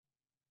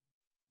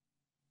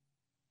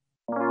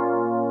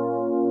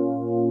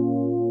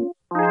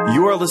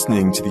You are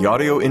listening to the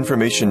Audio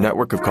Information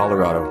Network of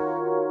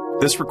Colorado.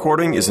 This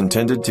recording is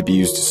intended to be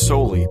used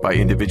solely by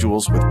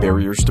individuals with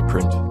barriers to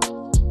print.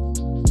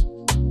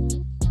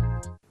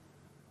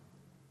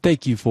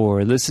 Thank you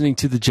for listening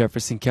to the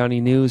Jefferson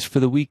County News for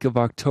the week of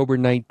October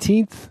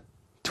 19th,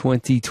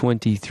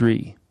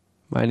 2023.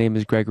 My name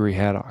is Gregory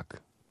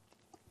Haddock.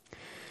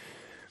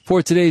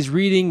 For today's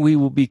reading, we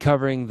will be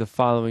covering the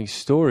following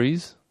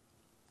stories.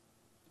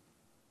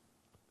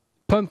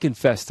 Pumpkin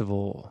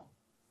Festival.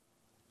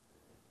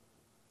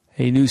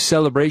 A new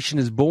celebration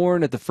is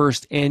born at the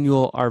first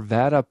annual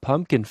Arvada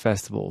Pumpkin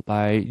Festival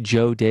by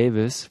Joe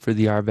Davis for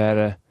the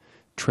Arvada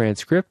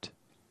Transcript.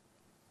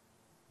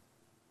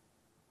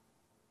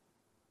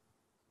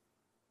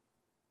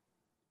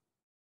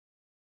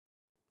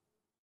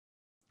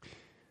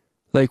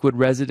 Lakewood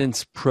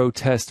residents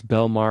protest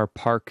Belmar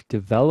Park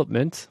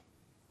development.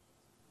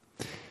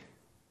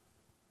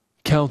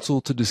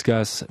 Council to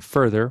discuss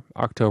further,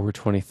 October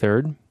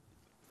 23rd.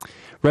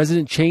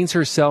 Resident chains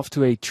herself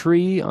to a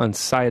tree on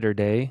Cider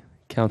Day.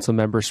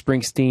 Councilmember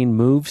Springsteen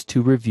moves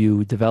to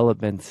review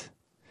development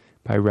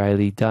by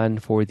Riley Dunn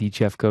for the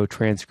Jeffco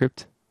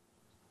Transcript.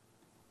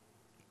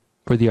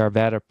 For the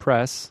Arvada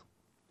Press.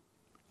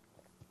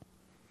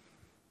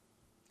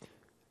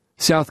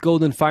 South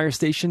Golden Fire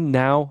Station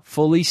now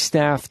fully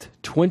staffed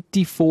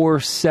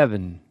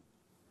 24/7.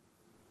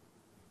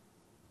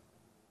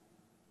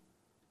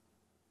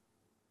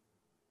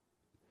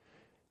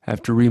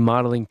 After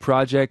remodeling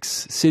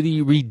projects,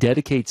 City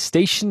rededicates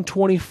Station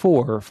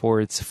 24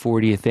 for its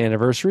 40th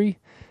anniversary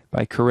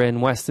by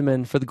Corinne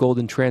Westerman for the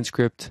Golden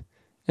Transcript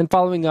and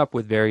following up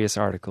with various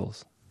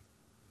articles.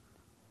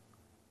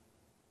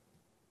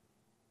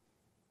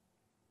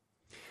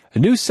 A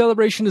new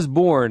celebration is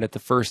born at the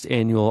first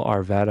annual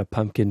Arvada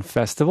Pumpkin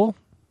Festival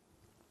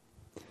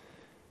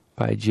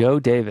by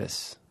Joe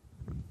Davis.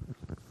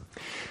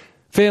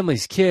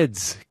 Families,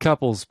 kids,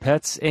 couples,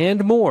 pets,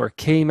 and more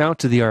came out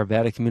to the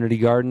Arvada Community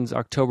Gardens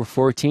October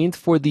 14th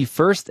for the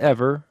first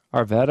ever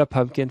Arvada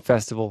Pumpkin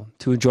Festival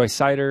to enjoy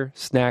cider,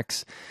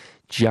 snacks,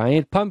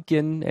 giant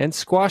pumpkin and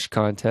squash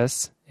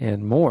contests,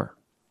 and more.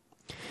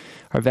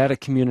 Arvada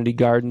Community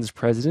Gardens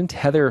President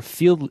Heather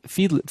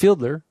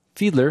Fiedler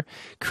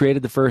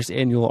created the first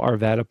annual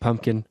Arvada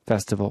Pumpkin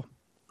Festival.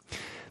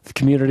 The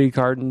community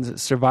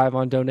gardens survive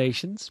on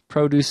donations,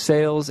 produce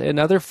sales, and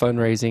other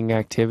fundraising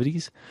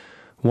activities.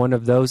 One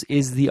of those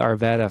is the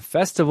Arvada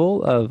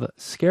Festival of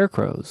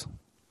Scarecrows.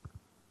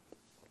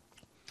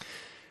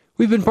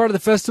 We've been part of the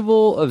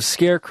Festival of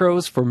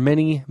Scarecrows for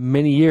many,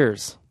 many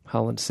years,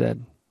 Holland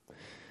said.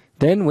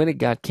 Then when it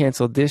got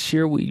canceled this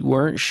year, we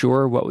weren't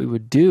sure what we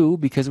would do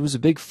because it was a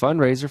big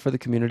fundraiser for the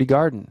community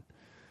garden.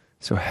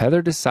 So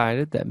Heather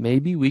decided that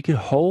maybe we could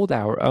hold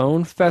our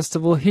own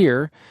festival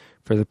here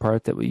for the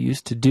part that we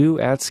used to do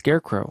at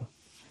Scarecrow.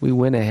 We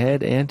went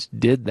ahead and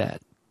did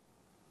that.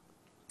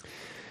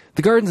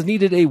 The gardens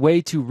needed a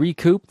way to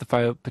recoup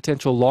the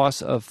potential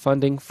loss of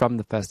funding from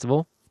the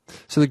festival,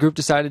 so the group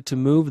decided to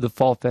move the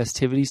fall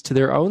festivities to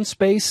their own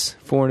space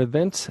for an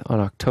event on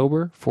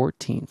October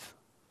 14th.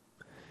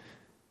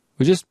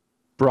 We just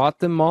brought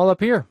them all up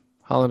here,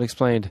 Holland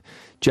explained,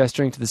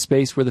 gesturing to the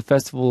space where the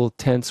festival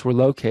tents were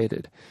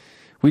located.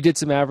 We did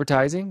some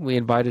advertising. We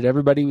invited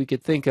everybody we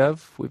could think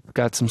of. We've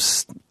got some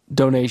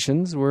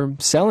donations. We're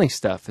selling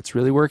stuff. It's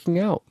really working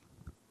out.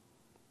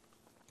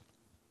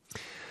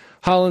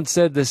 Holland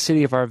said the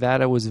city of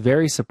Arvada was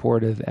very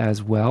supportive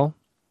as well.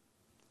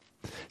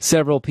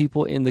 Several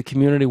people in the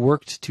community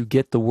worked to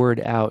get the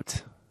word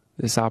out.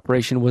 This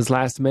operation was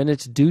last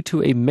minute due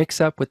to a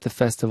mix-up with the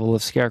Festival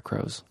of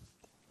Scarecrows.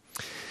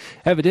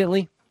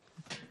 Evidently,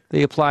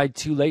 they applied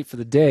too late for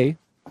the day,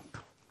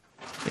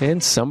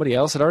 and somebody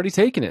else had already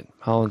taken it,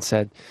 Holland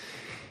said.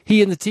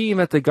 He and the team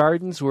at the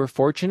gardens were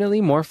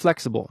fortunately more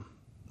flexible.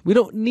 We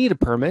don't need a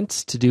permit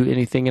to do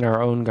anything in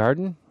our own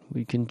garden.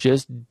 We can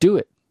just do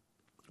it.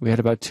 We had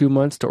about 2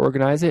 months to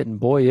organize it, and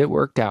boy, it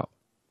worked out.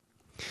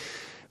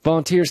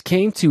 Volunteers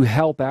came to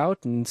help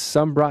out, and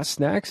some brought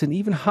snacks and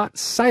even hot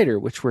cider,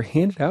 which were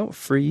handed out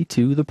free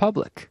to the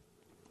public.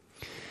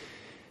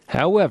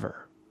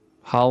 However,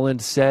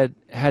 Holland said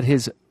had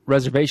his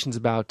reservations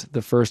about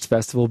the first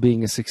festival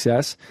being a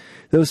success.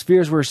 Those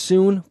fears were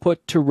soon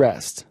put to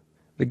rest.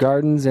 The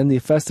gardens and the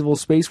festival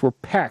space were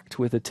packed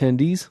with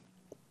attendees.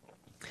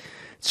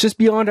 It's just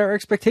beyond our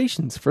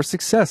expectations for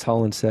success,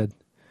 Holland said.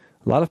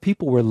 A lot of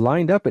people were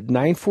lined up at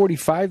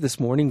 9:45 this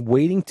morning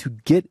waiting to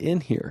get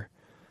in here.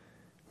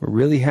 We're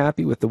really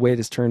happy with the way it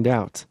has turned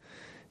out,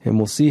 and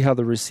we'll see how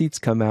the receipts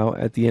come out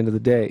at the end of the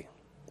day.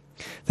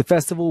 The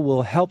festival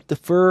will help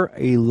defer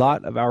a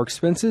lot of our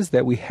expenses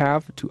that we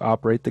have to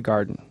operate the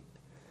garden.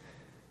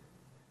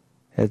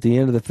 At the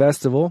end of the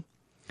festival,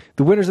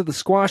 the winners of the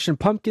squash and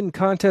pumpkin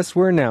contests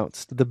were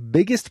announced. The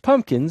biggest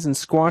pumpkins and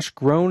squash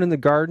grown in the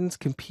gardens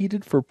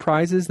competed for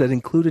prizes that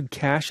included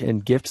cash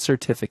and gift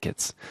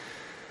certificates.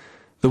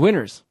 The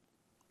winners: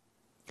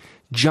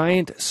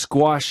 Giant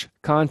Squash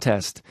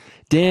Contest.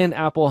 Dan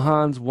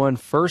Appelhans won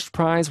first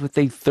prize with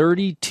a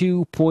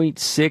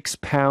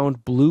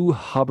 32.6-pound blue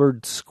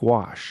Hubbard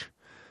squash.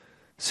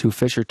 Sue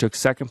Fisher took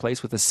second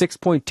place with a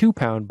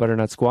 6.2-pound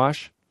butternut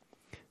squash.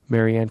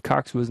 Marianne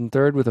Cox was in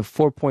third with a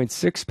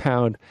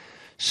 4.6-pound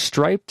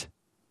striped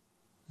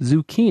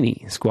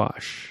zucchini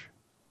squash.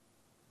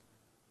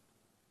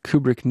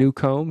 Kubrick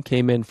Newcomb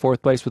came in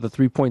fourth place with a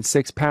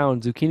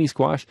 3.6-pound zucchini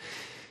squash.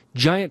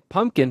 Giant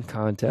pumpkin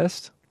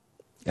contest.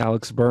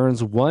 Alex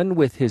Burns won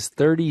with his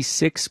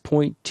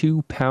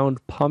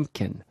 36.2-pound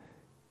pumpkin.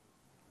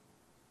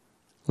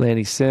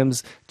 Lanny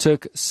Sims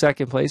took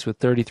second place with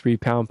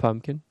 33-pound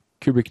pumpkin.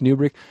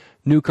 Kubrick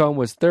Newcomb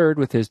was third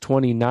with his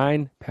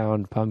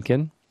 29-pound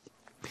pumpkin.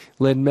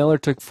 Lynn Miller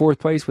took fourth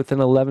place with an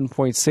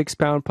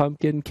 11.6-pound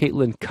pumpkin.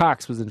 Caitlin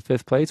Cox was in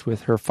fifth place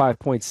with her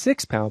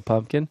 5.6-pound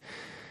pumpkin.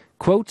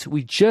 Quote,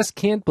 "We just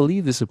can't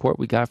believe the support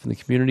we got from the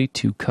community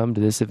to come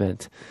to this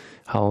event."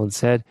 Holland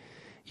said,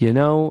 "You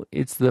know,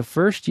 it's the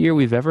first year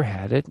we've ever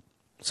had it,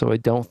 so I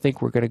don't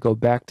think we're going to go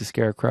back to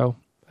Scarecrow.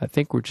 I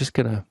think we're just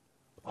going to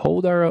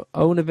hold our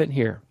own event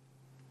here."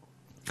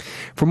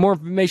 For more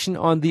information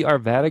on the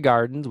Arvada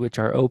Gardens, which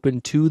are open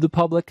to the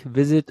public,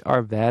 visit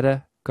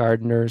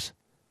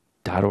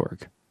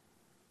arvadagardeners.org.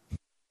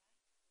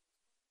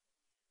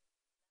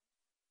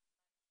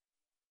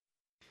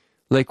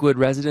 Lakewood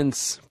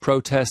residents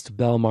protest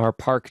Belmar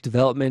Park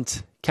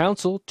Development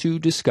Council to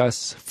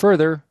discuss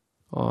further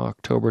on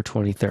October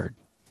 23rd.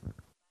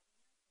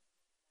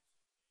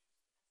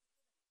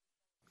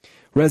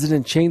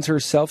 Resident chains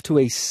herself to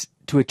a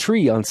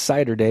tree on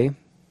Saturday.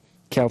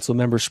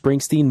 Councilmember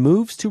Springsteen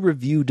moves to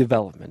review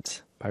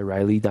development, by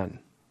Riley Dunn.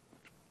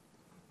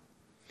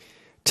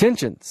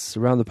 Tensions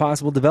around the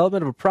possible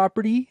development of a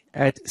property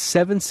at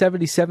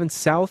 777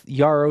 South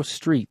Yarrow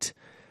Street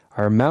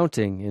are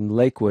mounting in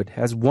Lakewood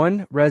as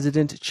one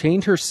resident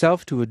chained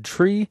herself to a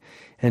tree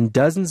and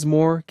dozens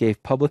more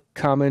gave public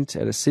comment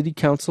at a city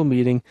council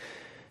meeting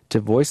to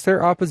voice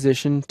their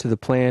opposition to the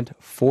planned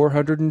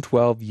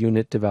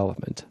 412-unit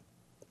development.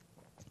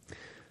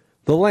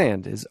 The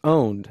land is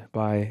owned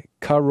by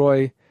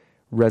Caroy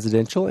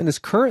Residential and is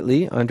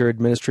currently under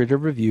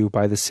administrative review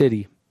by the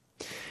city.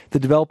 The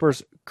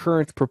developer's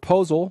current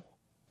proposal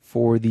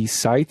for the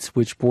sites,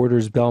 which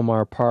borders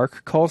Belmar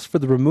Park, calls for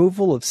the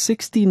removal of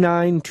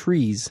 69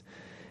 trees,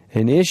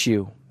 an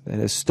issue that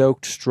has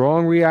stoked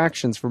strong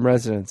reactions from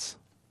residents.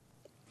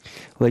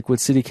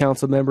 Lakewood City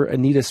Council member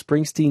Anita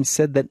Springsteen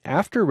said that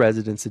after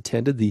residents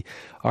attended the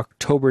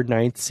October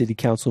 9th City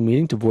Council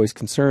meeting to voice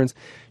concerns,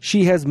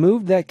 she has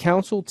moved that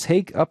council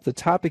take up the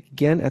topic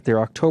again at their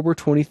October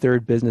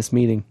 23rd business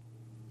meeting.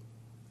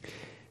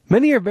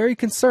 Many are very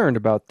concerned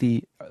about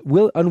the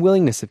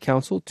unwillingness of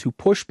council to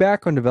push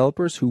back on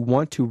developers who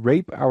want to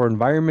rape our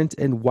environment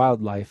and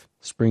wildlife,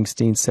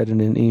 Springsteen said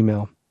in an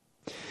email.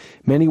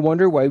 Many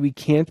wonder why we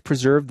can't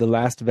preserve the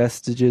last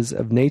vestiges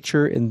of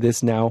nature in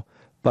this now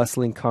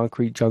bustling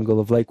concrete jungle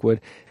of Lakewood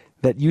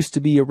that used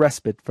to be a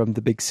respite from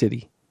the big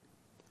city.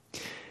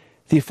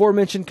 The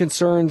aforementioned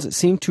concerns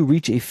seem to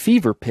reach a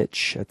fever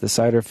pitch at the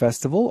Cider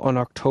Festival on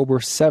October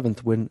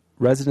 7th when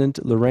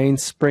resident Lorraine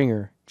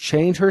Springer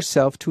chained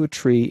herself to a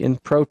tree in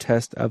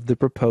protest of the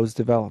proposed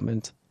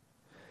development.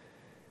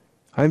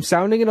 "I'm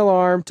sounding an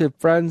alarm to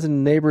friends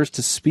and neighbors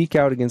to speak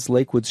out against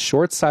Lakewood's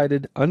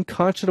short-sighted,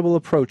 unconscionable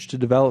approach to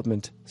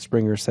development,"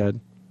 Springer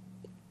said.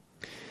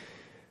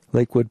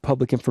 Lakewood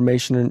Public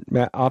Information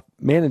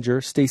Manager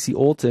Stacy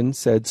Olton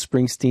said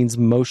Springsteen's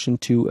motion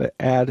to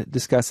add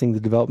discussing the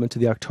development to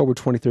the October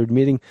 23rd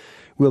meeting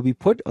will be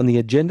put on the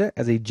agenda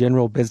as a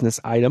general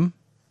business item.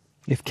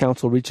 If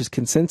council reaches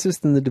consensus,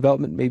 then the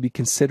development may be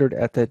considered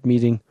at that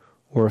meeting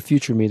or a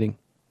future meeting.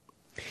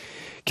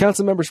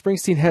 Councilmember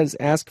Springsteen has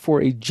asked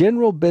for a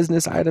general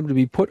business item to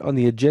be put on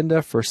the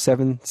agenda for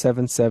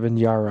 777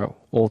 Yarrow,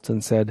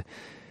 Olton said.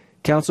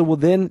 Council will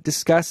then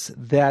discuss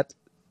that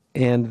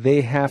and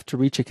they have to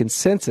reach a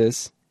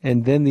consensus,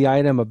 and then the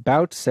item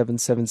about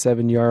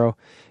 777 Yarrow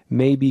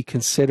may be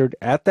considered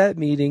at that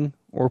meeting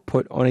or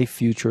put on a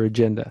future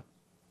agenda.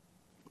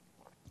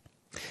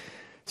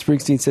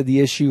 Springsteen said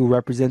the issue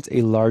represents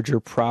a larger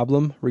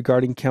problem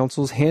regarding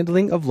council's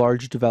handling of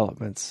large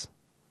developments.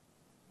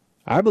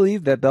 "I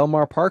believe that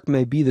Belmar Park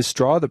may be the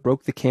straw that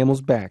broke the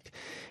camel's back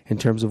in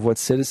terms of what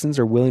citizens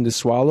are willing to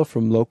swallow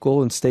from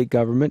local and state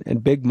government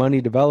and big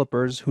money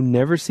developers who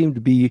never seem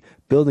to be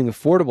building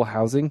affordable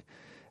housing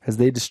as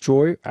they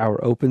destroy our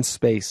open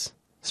space,"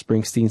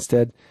 Springsteen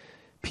said.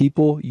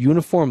 "People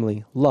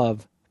uniformly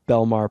love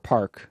Belmar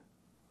Park."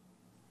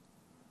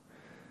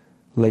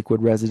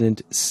 Lakewood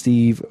resident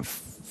Steve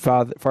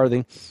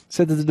Farthing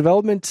said that the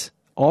development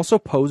also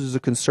poses a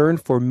concern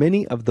for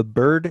many of the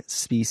bird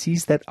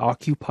species that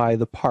occupy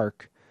the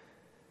park.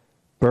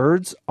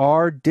 "Birds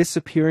are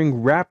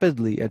disappearing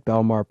rapidly at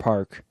Belmar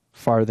Park,"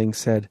 Farthing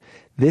said.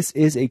 "This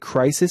is a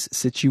crisis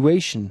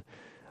situation.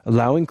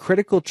 Allowing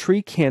critical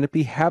tree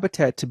canopy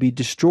habitat to be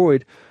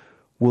destroyed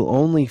will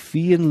only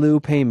fee in lieu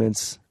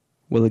payments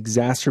will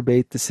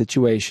exacerbate the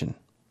situation."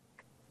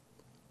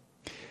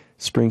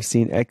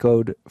 Springsteen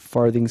echoed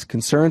Farthing's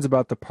concerns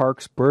about the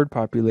park's bird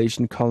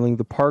population, calling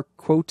the park,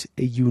 quote,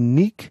 "a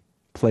unique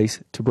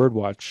place to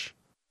birdwatch."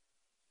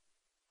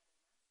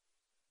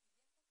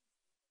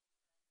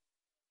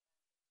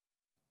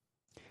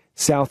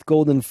 South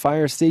Golden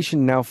Fire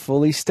Station now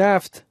fully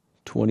staffed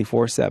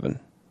 24/7.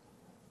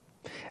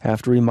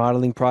 After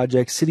remodeling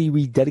project, City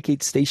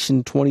rededicates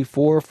Station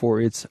 24 for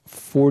its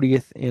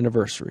 40th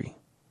anniversary.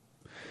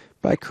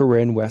 By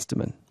Corinne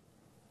Westerman.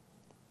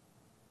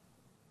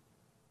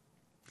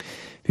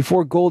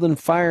 Before Golden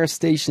Fire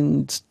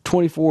Station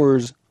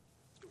 24's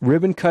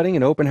ribbon cutting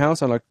and open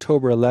house on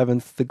October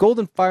 11th, the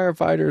Golden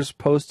firefighters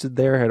posted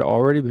there had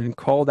already been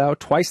called out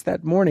twice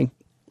that morning.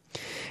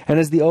 And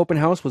as the open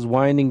house was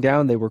winding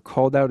down, they were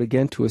called out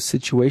again to a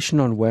situation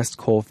on West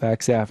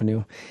Colfax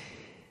Avenue.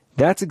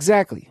 That's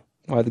exactly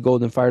why the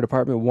Golden Fire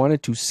Department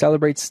wanted to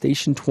celebrate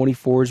Station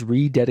 24's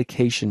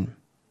rededication.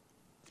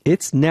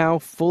 It's now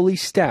fully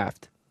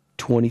staffed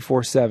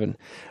 24/7,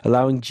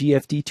 allowing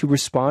GFD to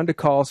respond to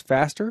calls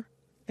faster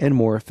and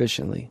more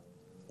efficiently.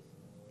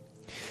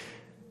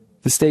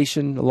 The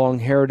station along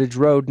Heritage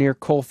Road near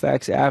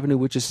Colfax Avenue,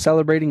 which is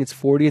celebrating its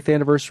 40th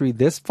anniversary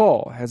this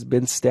fall, has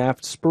been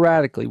staffed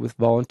sporadically with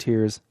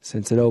volunteers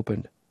since it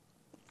opened.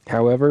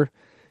 However,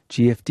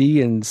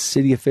 GFD and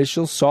city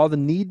officials saw the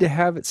need to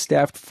have it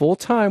staffed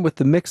full-time with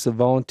the mix of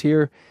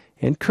volunteer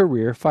and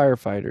career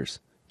firefighters,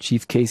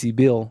 Chief Casey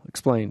Beal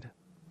explained.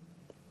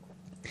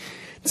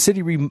 The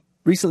city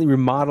recently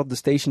remodeled the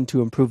station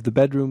to improve the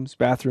bedrooms,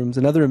 bathrooms,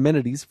 and other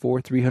amenities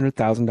for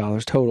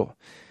 $300,000 total,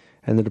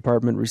 and the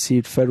department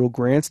received federal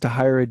grants to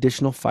hire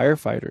additional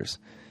firefighters.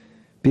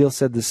 Beal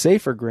said the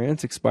SAFER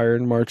grants expire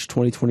in March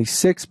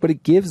 2026, but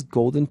it gives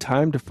Golden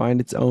time to find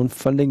its own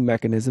funding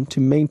mechanism to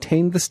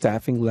maintain the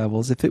staffing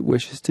levels if it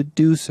wishes to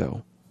do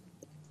so.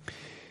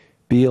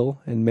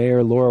 Beal and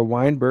Mayor Laura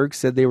Weinberg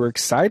said they were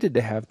excited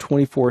to have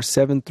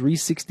 24/7,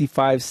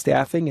 365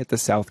 staffing at the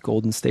South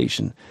Golden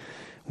Station,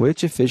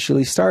 which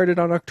officially started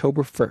on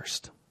October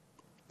 1st.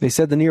 They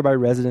said the nearby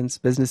residents,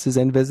 businesses,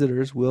 and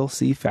visitors will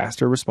see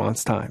faster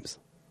response times.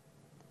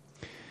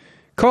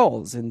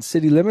 Calls in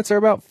city limits are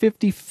about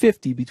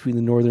 50-50 between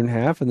the northern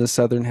half and the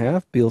southern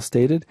half, Beal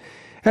stated,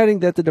 adding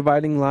that the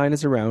dividing line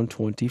is around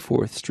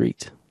 24th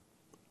Street.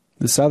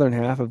 The southern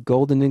half of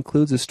Golden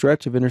includes a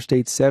stretch of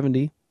Interstate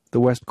 70, the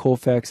West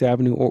Colfax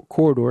Avenue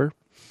corridor,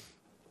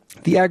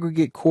 the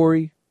aggregate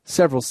quarry,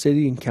 several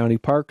city and county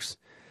parks,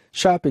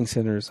 shopping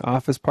centers,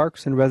 office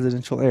parks, and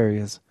residential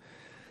areas.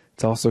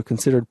 It's also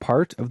considered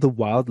part of the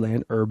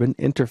wildland-urban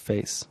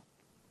interface.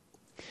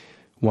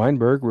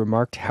 Weinberg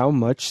remarked how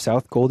much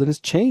South Golden has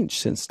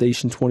changed since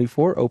Station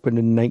 24 opened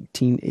in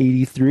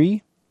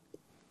 1983,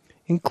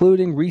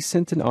 including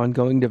recent and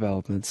ongoing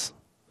developments.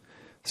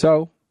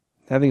 So,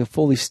 having a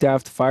fully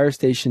staffed fire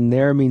station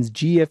there means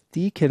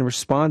GFD can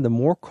respond to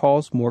more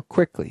calls more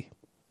quickly.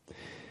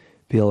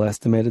 Beal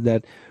estimated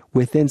that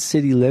within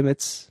city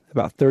limits,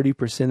 about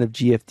 30% of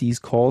GFD's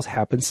calls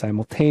happen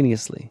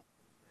simultaneously.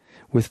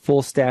 With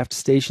full-staffed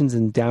stations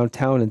in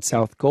downtown and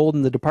South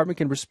Golden, the department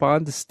can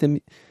respond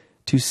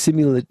to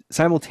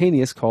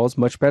simultaneous calls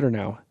much better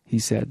now, he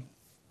said.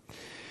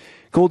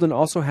 Golden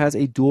also has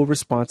a dual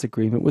response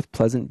agreement with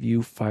Pleasant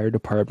View Fire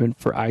Department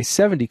for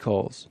I-70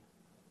 calls,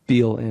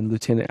 Beal and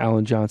Lieutenant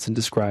Alan Johnson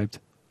described.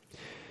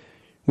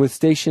 With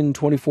Station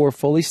 24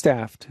 fully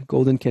staffed,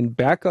 Golden can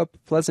back up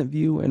Pleasant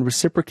View and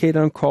reciprocate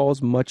on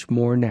calls much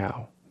more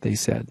now, they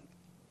said.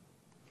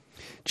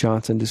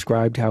 Johnson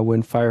described how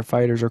when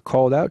firefighters are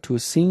called out to a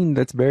scene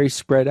that's very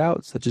spread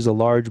out, such as a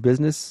large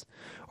business,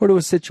 or to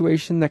a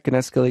situation that can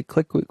escalate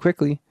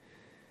quickly,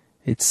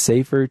 it's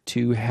safer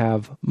to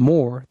have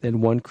more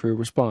than one crew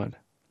respond.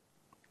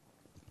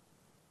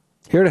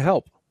 Here to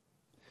help.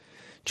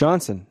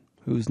 Johnson,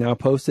 who's now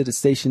posted at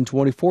Station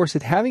 24,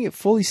 said having it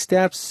fully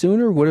staffed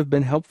sooner would have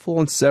been helpful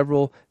on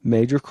several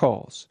major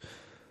calls,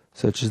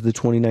 such as the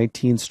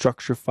 2019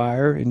 structure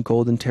fire in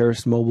Golden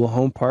Terrace Mobile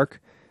Home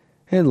Park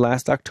and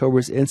last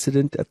October's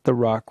incident at the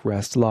Rock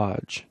Rest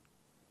Lodge.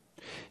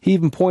 He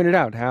even pointed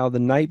out how the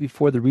night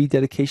before the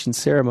rededication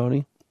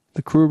ceremony,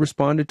 the crew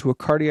responded to a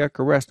cardiac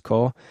arrest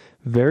call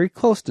very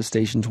close to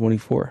Station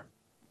 24.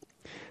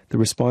 The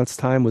response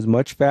time was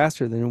much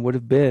faster than it would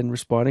have been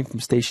responding from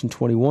Station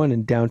 21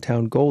 in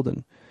downtown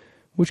Golden,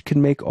 which can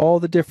make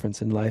all the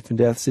difference in life and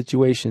death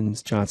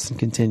situations, Johnson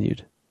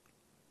continued.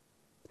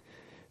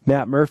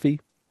 Matt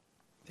Murphy,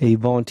 a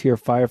volunteer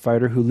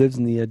firefighter who lives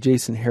in the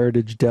adjacent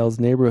Heritage Dells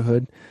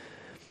neighborhood,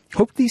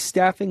 hoped these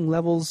staffing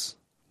levels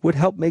would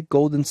help make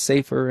Golden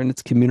safer and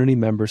its community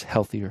members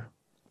healthier.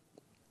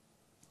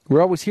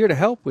 We're always here to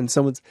help when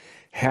someone's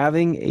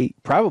having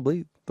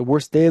probably the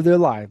worst day of their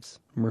lives,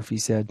 Murphy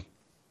said.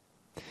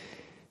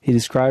 He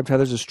described how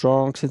there's a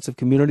strong sense of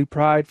community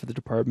pride for the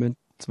department,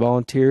 its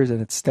volunteers,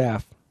 and its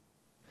staff.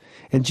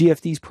 And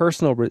GFD's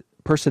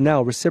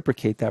personnel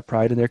reciprocate that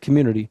pride in their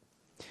community.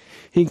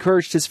 He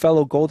encouraged his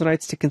fellow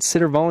Goldenites to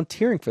consider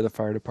volunteering for the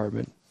fire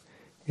department.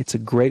 It's a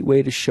great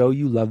way to show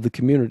you love the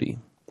community.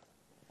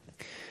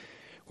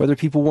 Whether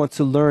people want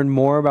to learn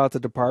more about the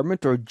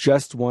department or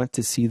just want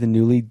to see the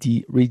newly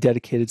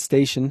rededicated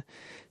station,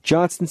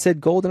 Johnson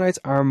said Goldenites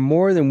are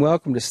more than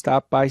welcome to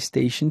stop by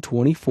Station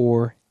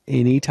 24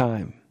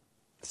 anytime.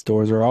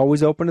 Stores are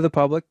always open to the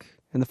public,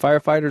 and the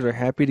firefighters are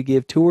happy to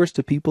give tours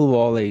to people of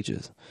all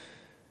ages.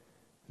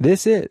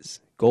 This is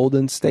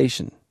golden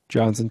station,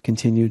 Johnson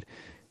continued,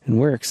 and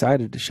we're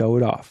excited to show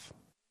it off.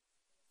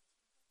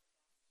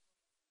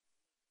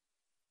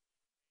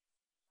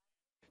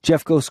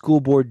 Jeffco School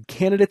Board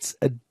candidates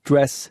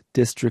address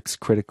district's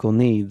critical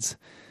needs.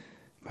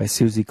 By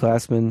Susie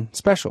Glassman,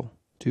 special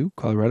to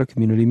Colorado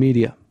Community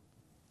Media.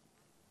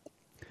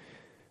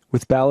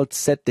 With ballots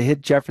set to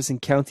hit Jefferson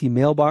County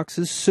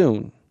mailboxes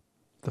soon,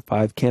 the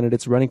 5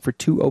 candidates running for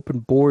 2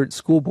 open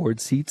school board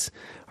seats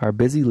are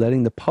busy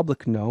letting the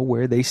public know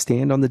where they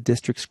stand on the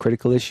district's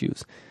critical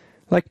issues,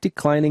 like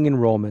declining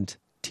enrollment,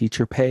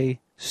 teacher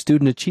pay,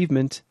 student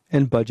achievement,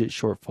 and budget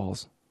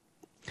shortfalls.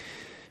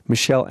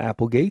 Michelle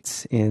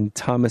Applegates and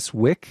Thomas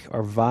Wick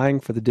are vying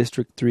for the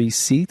District 3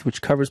 seat,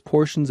 which covers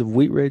portions of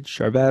Wheat Ridge,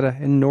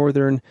 Arvada, and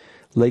northern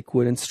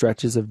Lakewood and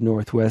stretches of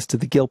northwest to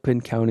the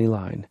Gilpin County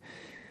line.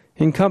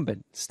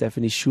 Incumbent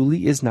Stephanie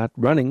Schuley is not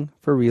running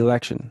for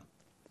re-election.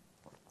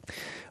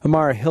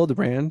 Amara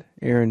Hildebrand,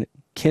 Aaron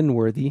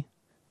Kinworthy,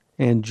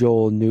 and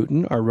Joel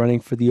Newton are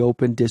running for the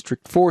open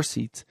District 4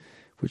 seats,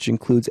 which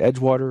includes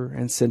Edgewater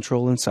and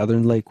Central and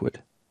Southern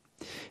Lakewood.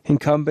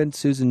 Incumbent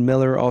Susan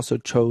Miller also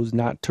chose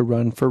not to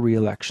run for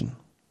re-election.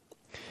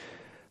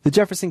 The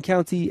Jefferson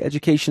County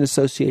Education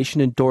Association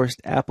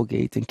endorsed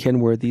Applegate and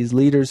Kenworthy as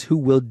leaders who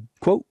will,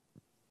 quote,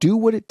 do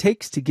what it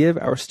takes to give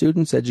our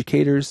students,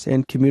 educators,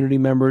 and community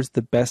members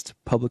the best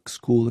public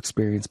school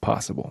experience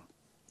possible.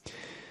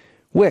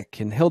 Wick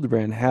and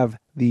Hildebrand have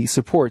the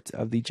support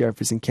of the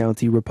Jefferson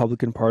County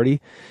Republican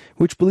Party,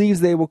 which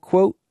believes they will,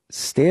 quote,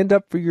 stand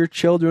up for your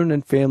children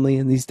and family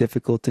in these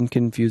difficult and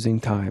confusing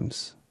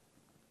times.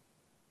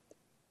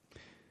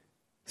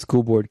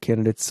 School board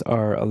candidates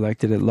are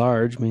elected at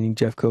large, meaning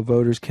Jeffco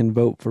voters can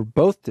vote for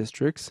both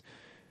districts,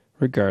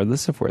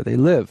 regardless of where they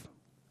live.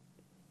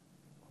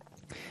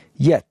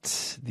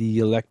 Yet, the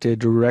elected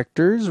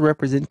directors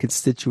represent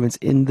constituents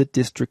in the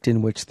district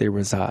in which they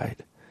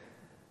reside.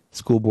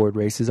 School board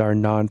races are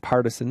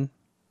nonpartisan,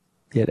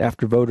 yet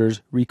after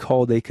voters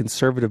recalled a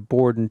conservative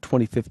board in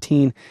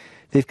 2015,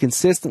 they've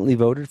consistently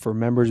voted for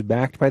members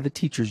backed by the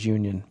teachers'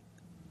 union.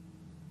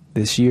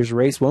 This year's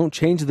race won't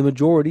change the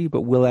majority,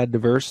 but will add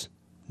diverse,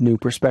 new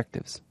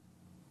perspectives.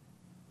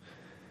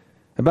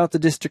 About the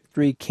District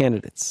 3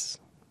 candidates.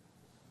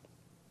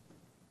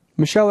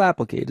 Michelle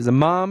Applegate is a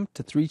mom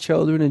to 3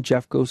 children in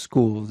Jeffco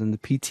schools and the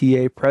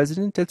PTA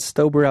president at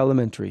Stober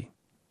Elementary.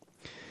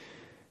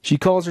 She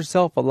calls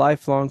herself a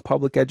lifelong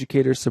public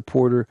educator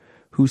supporter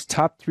whose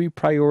top 3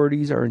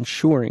 priorities are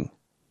ensuring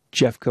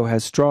Jeffco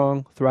has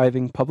strong,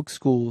 thriving public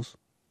schools,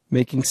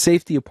 making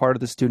safety a part of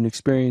the student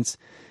experience,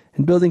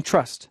 and building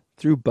trust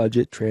through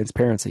budget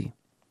transparency.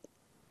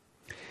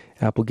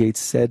 Applegate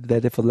said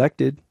that if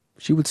elected,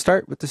 she would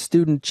start with the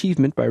student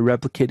achievement by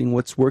replicating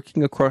what's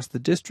working across the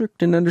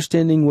district and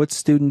understanding what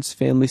students,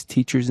 families,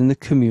 teachers, and the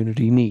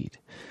community need.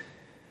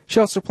 She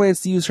also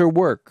plans to use her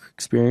work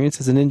experience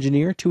as an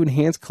engineer to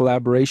enhance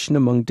collaboration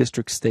among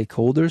district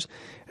stakeholders,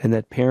 and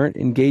that parent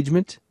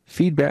engagement,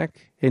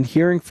 feedback, and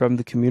hearing from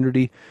the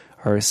community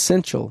are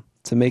essential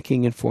to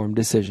making informed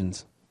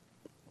decisions.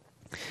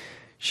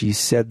 She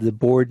said the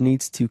board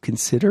needs to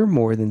consider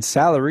more than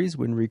salaries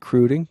when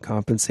recruiting,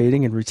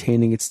 compensating, and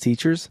retaining its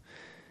teachers.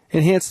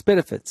 Enhanced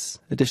benefits,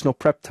 additional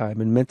prep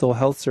time, and mental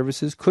health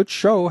services could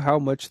show how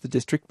much the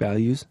district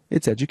values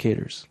its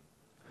educators.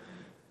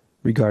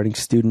 Regarding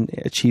student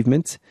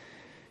achievement,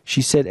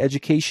 she said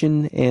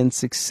education and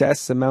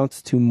success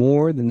amounts to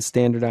more than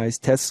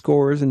standardized test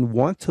scores and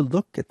want to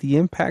look at the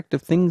impact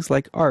of things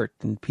like art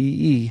and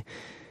PE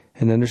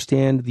and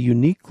understand the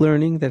unique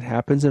learning that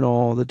happens in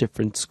all the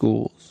different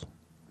schools.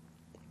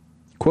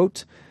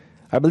 Quote,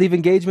 I believe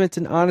engagement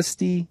and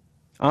honestly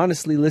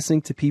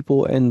listening to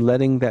people and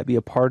letting that be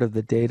a part of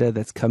the data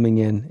that's coming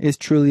in is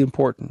truly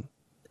important,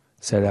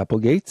 said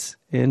Applegate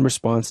in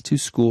response to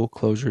school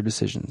closure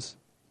decisions.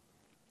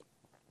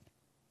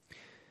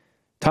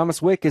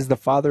 Thomas Wick is the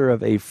father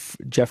of a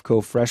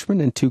Jeffco freshman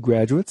and 2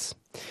 graduates.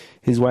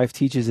 His wife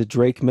teaches at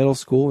Drake Middle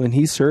School, and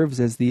he serves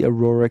as the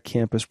Aurora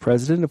campus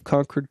president of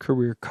Concord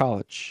Career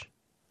College.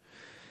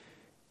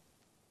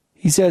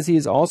 He says he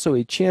is also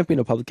a champion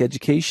of public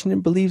education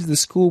and believes the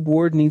school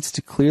board needs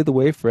to clear the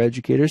way for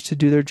educators to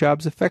do their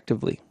jobs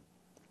effectively.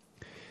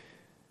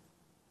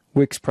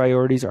 Wick's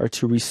priorities are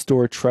to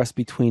restore trust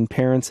between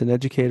parents and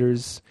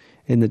educators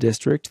in the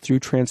district through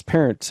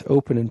transparent,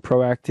 open, and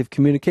proactive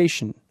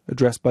communication,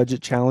 address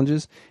budget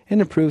challenges, and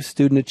improve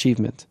student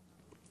achievement.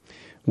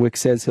 Wick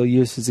says he'll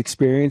use his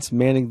experience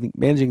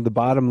managing the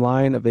bottom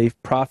line of a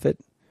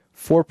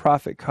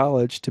for-profit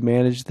college to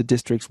manage the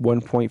district's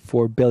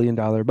 $1.4 billion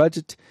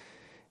budget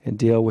and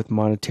deal with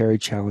monetary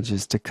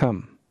challenges to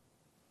come.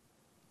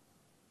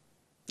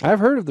 I've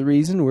heard of the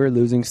reason we're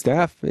losing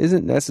staff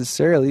isn't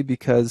necessarily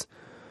because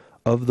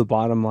of the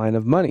bottom line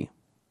of money,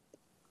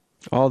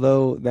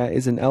 although that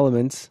is an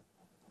element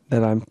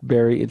that I'm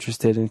very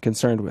interested and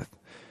concerned with.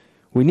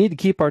 We need to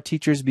keep our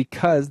teachers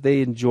because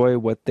they enjoy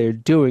what they're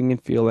doing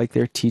and feel like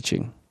they're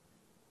teaching.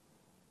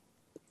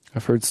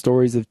 I've heard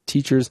stories of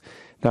teachers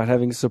not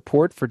having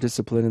support for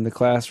discipline in the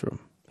classroom,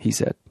 he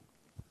said.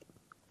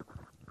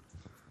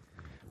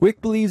 Wick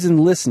believes in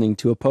listening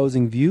to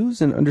opposing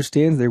views and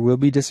understands there will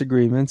be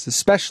disagreements,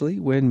 especially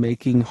when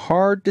making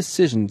hard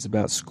decisions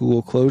about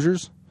school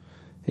closures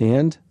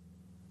and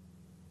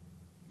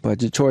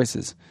budget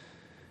choices.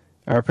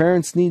 Our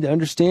parents need to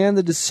understand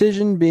the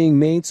decision being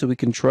made so we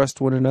can trust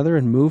one another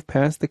and move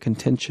past the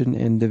contention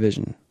and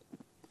division.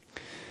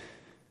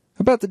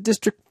 About the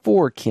District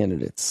 4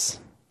 candidates.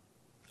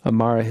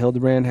 Amara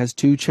Hildebrand has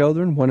 2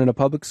 children, one in a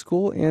public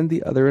school and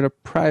the other in a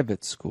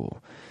private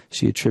school.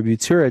 She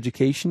attributes her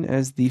education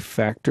as the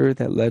factor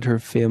that led her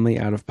family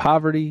out of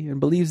poverty and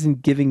believes in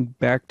giving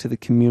back to the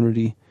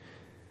community.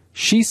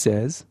 She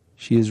says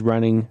she is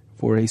running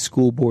for a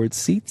school board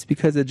seat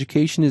because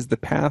education is the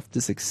path to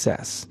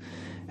success,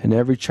 and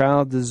every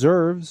child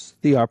deserves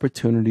the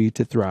opportunity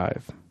to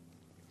thrive.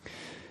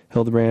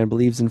 Hildebrand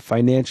believes in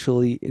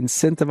financially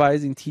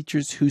incentivizing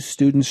teachers whose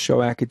students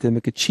show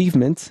academic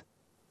achievement,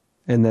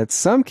 and that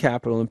some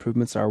capital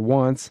improvements are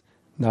wants,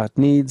 not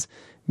needs,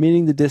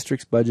 meaning the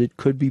district's budget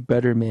could be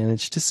better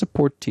managed to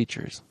support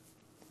teachers.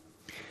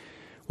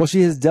 While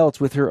she has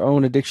dealt with her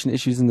own addiction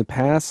issues in the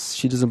past,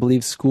 she doesn't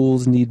believe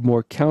schools need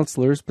more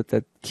counselors, but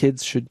that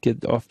kids should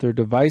get off their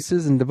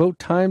devices and devote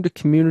time to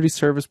community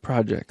service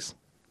projects.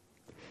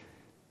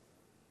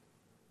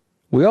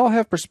 We all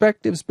have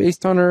perspectives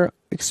based on our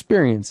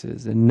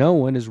experiences, and no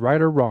one is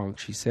right or wrong,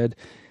 she said.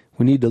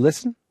 We need to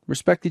listen,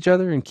 respect each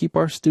other, and keep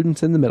our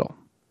students in the middle.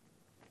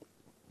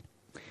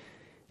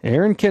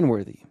 Erin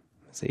Kenworthy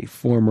is a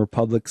former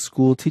public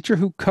school teacher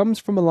who comes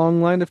from a long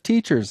line of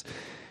teachers.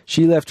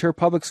 She left her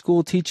public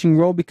school teaching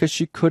role because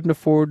she couldn't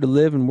afford to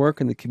live and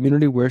work in the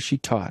community where she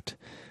taught,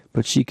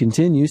 but she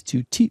continues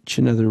to teach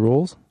in other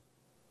roles.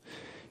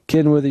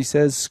 Kenworthy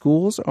says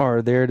schools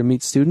are there to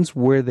meet students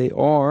where they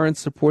are and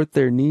support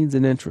their needs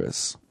and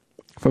interests.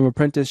 From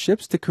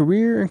apprenticeships to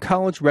career and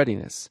college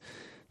readiness,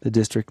 the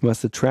district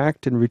must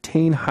attract and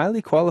retain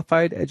highly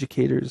qualified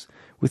educators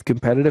with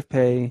competitive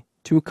pay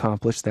to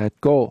accomplish that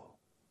goal.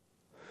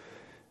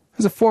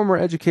 As a former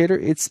educator,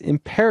 it's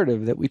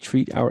imperative that we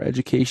treat our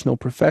educational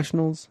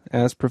professionals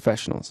as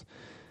professionals.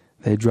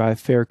 They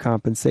drive fair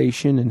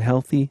compensation and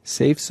healthy,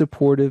 safe,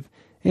 supportive,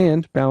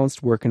 and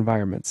balanced work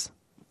environments,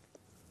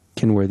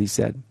 Kenworthy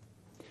said.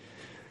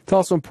 It's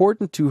also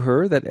important to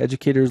her that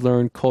educators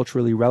learn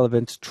culturally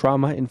relevant,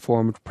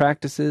 trauma-informed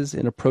practices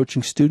in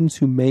approaching students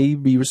who may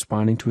be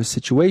responding to a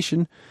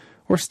situation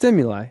or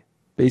stimuli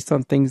based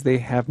on things they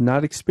have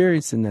not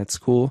experienced in that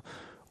school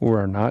or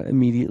are not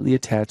immediately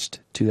attached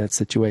to that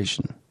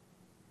situation.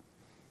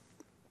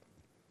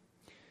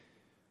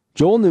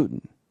 Joel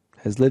Newton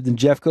has lived in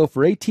Jeffco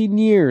for 18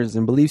 years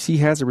and believes he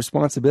has a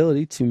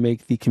responsibility to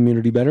make the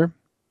community better.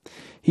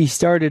 He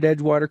started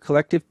Edgewater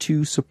Collective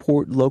to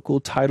support local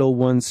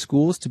Title I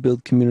schools to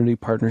build community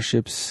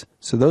partnerships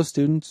so those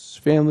students,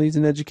 families,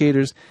 and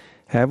educators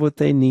have what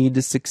they need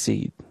to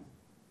succeed.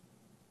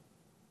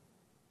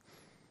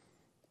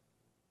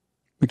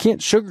 We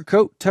can't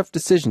sugarcoat tough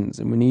decisions,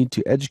 and we need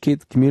to educate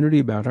the community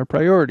about our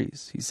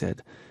priorities, he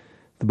said.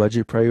 The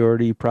budget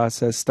priority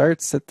process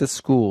starts at the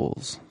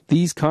schools.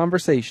 These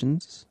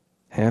conversations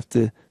have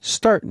to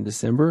start in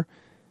December,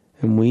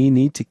 and we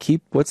need to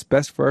keep what's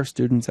best for our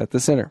students at the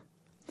center.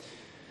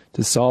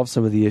 To solve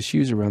some of the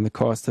issues around the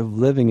cost of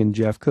living in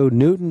Jeffco,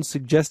 Newton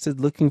suggested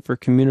looking for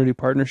community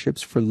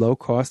partnerships for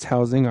low-cost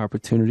housing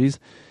opportunities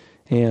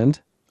and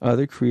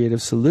other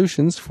creative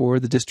solutions for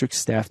the district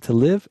staff to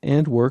live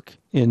and work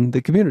in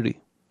the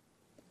community.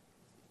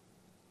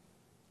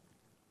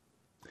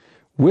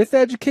 With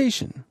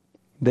education,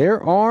 there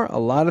are a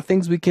lot of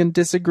things we can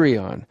disagree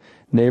on,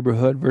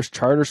 neighborhood versus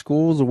charter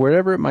schools or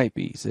whatever it might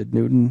be, said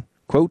Newton,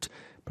 quote,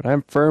 but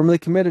I'm firmly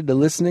committed to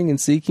listening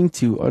and seeking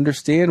to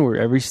understand where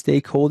every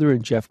stakeholder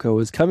in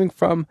Jeffco is coming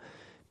from,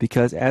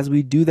 because as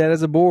we do that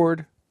as a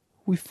board,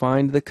 we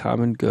find the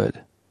common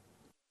good.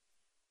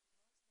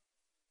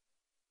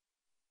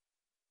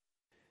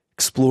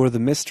 Explore the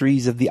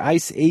mysteries of the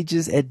ice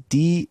ages at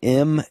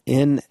DMNS.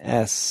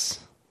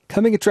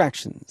 Coming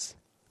attractions.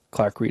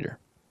 Clark Reader.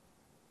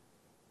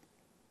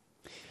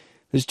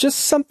 There's just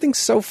something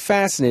so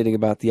fascinating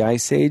about the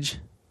Ice Age.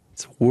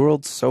 It's a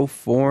world so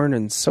foreign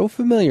and so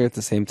familiar at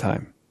the same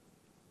time.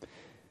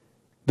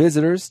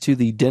 Visitors to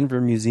the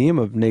Denver Museum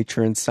of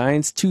Nature and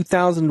Science,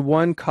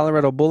 2001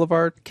 Colorado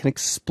Boulevard, can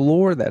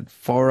explore that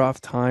far-off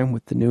time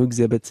with the new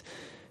exhibit,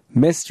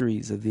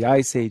 Mysteries of the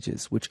Ice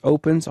Ages, which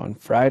opens on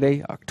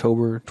Friday,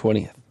 October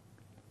 20th.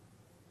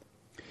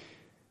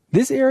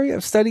 This area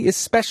of study is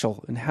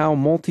special in how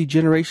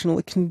multi-generational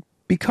it can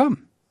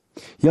become.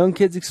 Young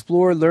kids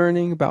explore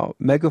learning about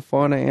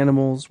megafauna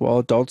animals, while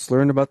adults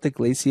learn about the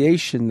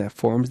glaciation that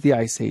forms the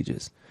Ice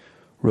Ages,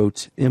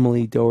 wrote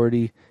Emily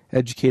Doherty,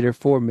 educator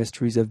for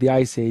Mysteries of the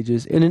Ice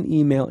Ages, in an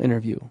email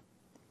interview.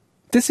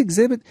 This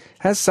exhibit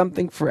has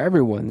something for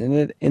everyone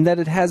in that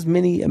it has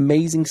many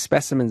amazing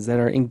specimens that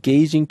are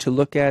engaging to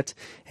look at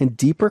and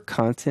deeper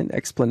content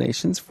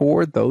explanations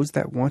for those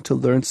that want to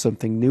learn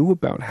something new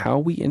about how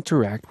we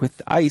interact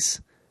with ice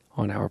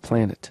on our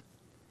planet.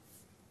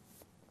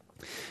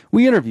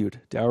 We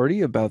interviewed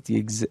Dougherty about the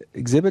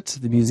exhibits,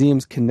 the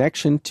museum's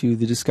connection to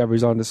the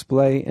discoveries on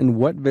display, and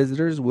what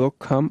visitors will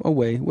come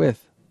away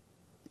with.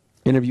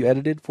 Interview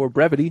edited for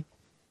brevity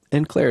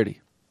and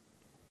clarity.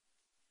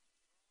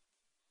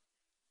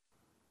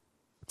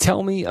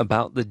 Tell me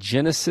about the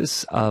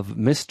genesis of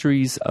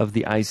Mysteries of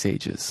the Ice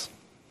Ages.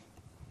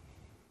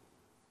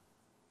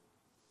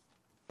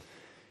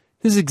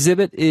 This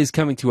exhibit is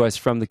coming to us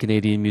from the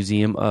Canadian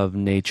Museum of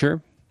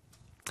Nature.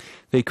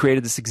 They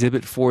created this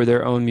exhibit for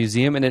their own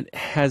museum, and it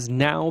has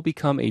now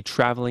become a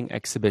traveling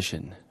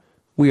exhibition.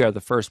 We are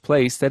the first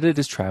place that it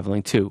is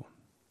traveling to.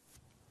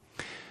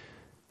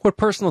 What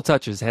personal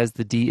touches has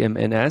the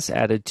DMNS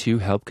added to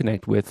help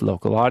connect with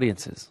local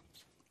audiences?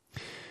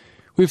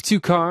 We have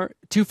two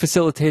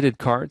facilitated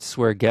carts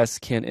where guests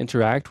can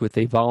interact with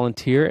a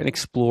volunteer and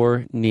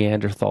explore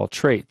Neanderthal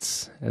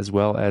traits, as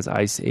well as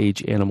Ice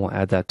Age animal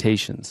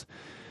adaptations.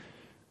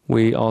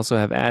 We also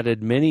have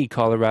added many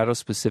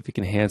Colorado-specific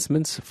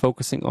enhancements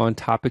focusing on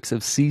topics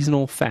of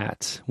seasonal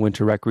fat,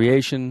 winter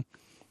recreation,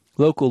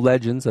 local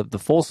legends of the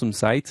Folsom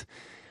site,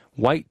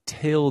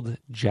 white-tailed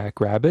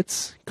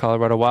jackrabbits,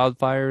 Colorado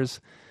wildfires,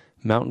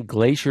 mountain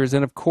glaciers,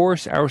 and of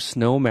course our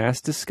snow mass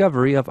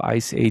discovery of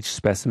Ice Age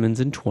specimens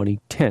in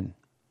 2010.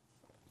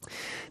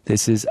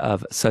 This is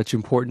of such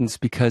importance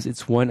because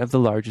it's one of the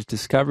largest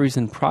discoveries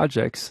and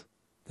projects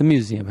the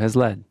museum has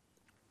led.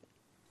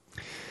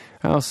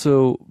 I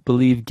also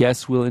believe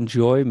guests will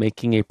enjoy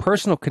making a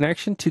personal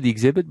connection to the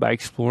exhibit by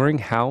exploring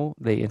how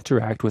they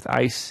interact with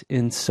ice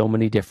in so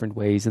many different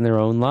ways in their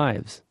own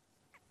lives.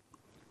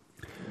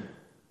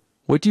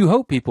 What do you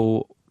hope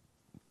people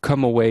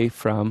come away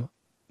from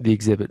the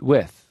exhibit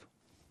with?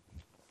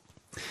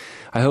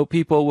 I hope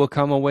people will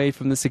come away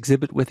from this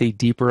exhibit with a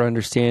deeper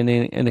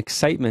understanding and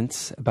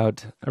excitement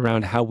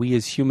around how we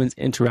as humans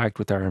interact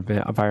with our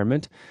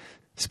environment,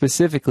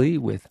 specifically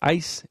with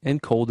ice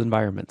and cold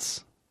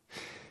environments.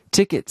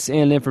 Tickets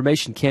and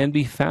information can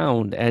be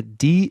found at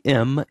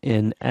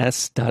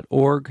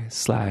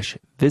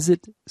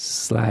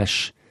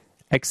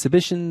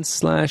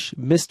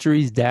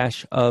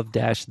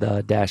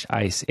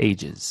dmns.org/visit/exhibition/mysteries-of-the-ice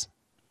ages.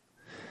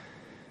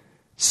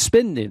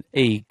 Spending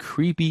a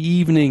creepy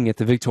evening at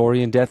the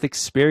Victorian Death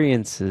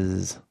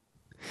Experiences.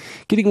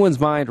 Getting one's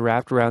mind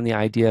wrapped around the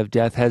idea of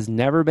death has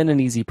never been an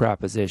easy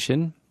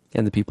proposition,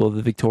 and the people of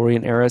the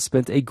Victorian era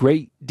spent a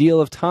great deal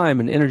of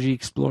time and energy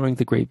exploring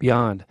the great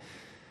beyond.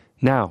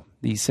 Now,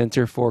 the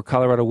Center for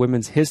Colorado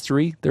Women's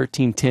History,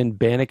 1310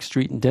 Bannock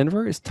Street in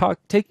Denver, is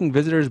taking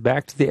visitors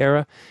back to the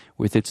era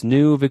with its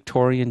new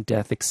Victorian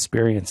Death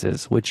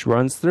Experiences, which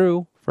runs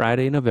through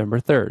Friday,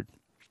 November 3rd.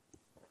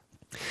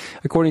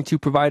 According to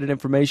provided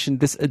information,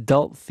 this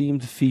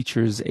adult-themed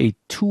features a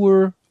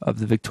tour of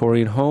the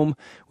Victorian home,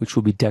 which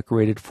will be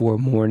decorated for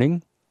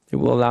mourning. It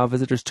will allow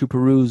visitors to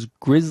peruse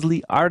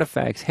grisly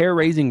artifacts,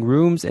 hair-raising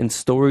rooms, and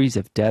stories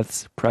of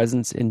death's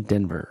presence in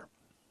Denver.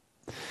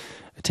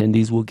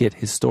 Attendees will get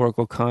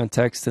historical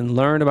context and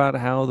learn about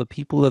how the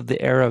people of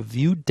the era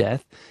viewed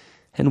death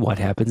and what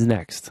happens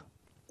next.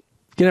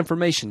 Get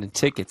information and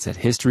tickets at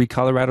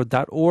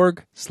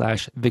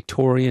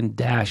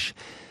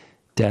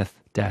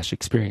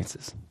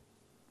historycolorado.org/Victorian-death-experiences.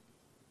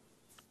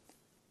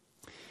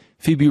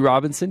 Phoebe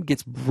Robinson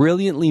gets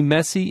brilliantly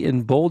messy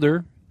in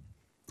Boulder.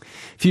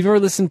 If you've ever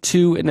listened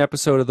to an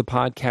episode of the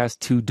podcast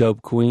Two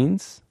Dope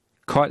Queens,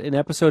 caught an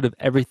episode of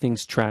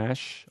Everything's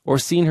Trash, or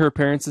seen her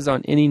appearances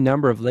on any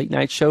number of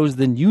late-night shows,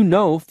 then you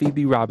know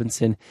Phoebe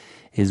Robinson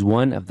is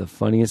one of the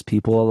funniest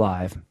people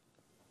alive.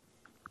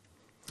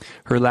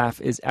 Her laugh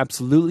is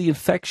absolutely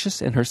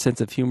infectious, and her sense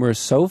of humor is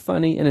so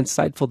funny and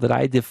insightful that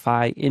I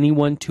defy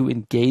anyone to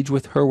engage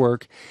with her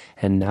work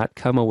and not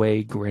come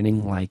away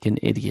grinning like an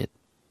idiot.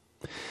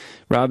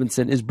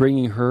 Robinson is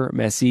bringing her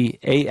messy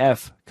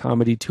AF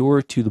comedy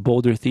tour to the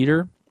Boulder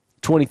Theater,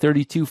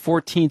 2032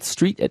 14th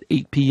Street at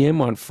 8 p.m.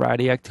 on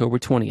Friday, October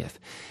 20th.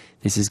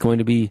 This is going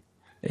to be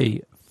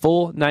a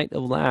full night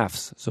of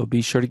laughs, so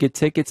be sure to get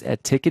tickets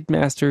at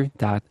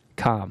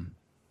Ticketmaster.com.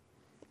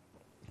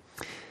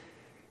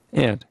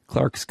 And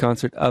Clark's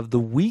Concert of the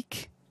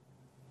Week,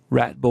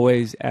 Rat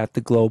Boys at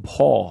the Globe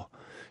Hall.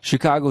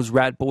 Chicago's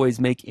Rat Boys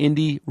make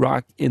indie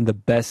rock in the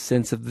best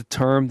sense of the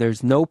term.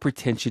 There's no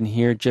pretension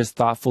here, just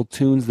thoughtful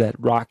tunes that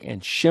rock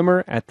and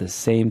shimmer at the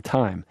same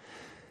time.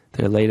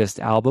 Their latest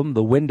album,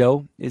 The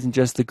Window, isn't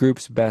just the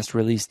group's best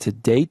release to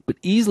date, but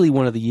easily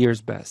one of the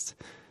year's best.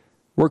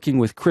 Working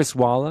with Chris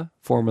Walla,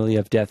 formerly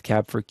of Death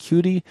Cab for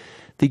Cutie,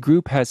 the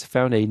group has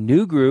found a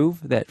new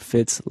groove that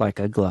fits like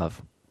a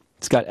glove.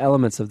 It's got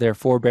elements of their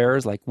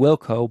forebears like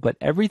Wilco, but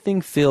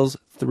everything feels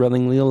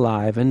thrillingly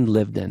alive and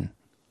lived in.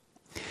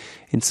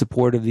 In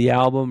support of the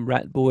album,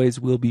 Rat Boys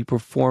will be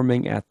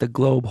performing at the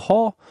Globe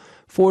Hall,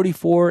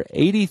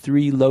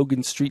 4483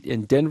 Logan Street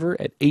in Denver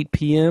at 8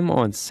 p.m.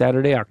 on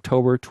Saturday,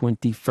 October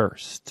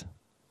 21st.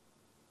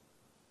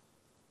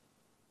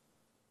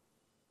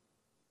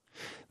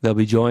 They'll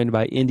be joined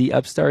by indie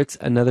upstarts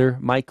Another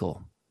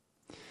Michael.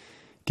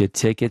 Get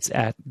tickets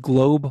at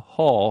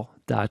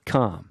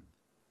globehall.com.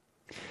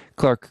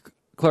 Clark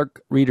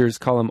Clark Reader's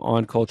column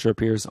on culture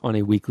appears on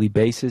a weekly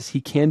basis. He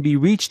can be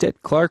reached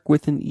at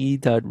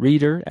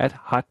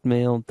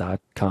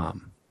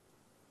clarkwithane.reader@hotmail.com.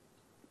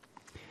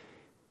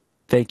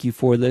 Thank you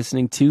for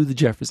listening to the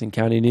Jefferson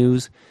County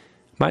News.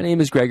 My name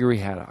is Gregory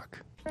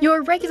Haddock.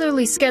 Your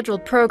regularly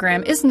scheduled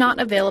program is not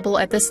available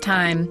at this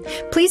time.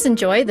 Please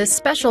enjoy this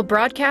special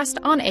broadcast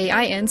on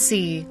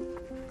AINC.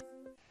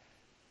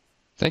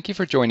 Thank you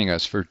for joining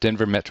us for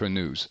Denver Metro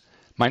News.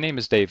 My name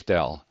is Dave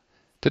Dell.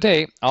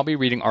 Today, I'll be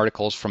reading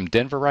articles from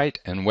Denverite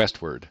and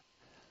Westward.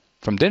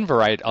 From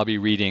Denverite, I'll be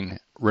reading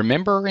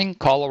Remembering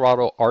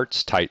Colorado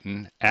Arts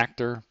Titan,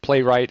 Actor,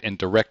 Playwright, and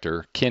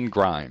Director Ken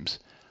Grimes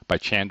by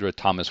Chandra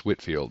Thomas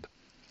Whitfield,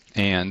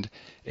 and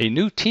A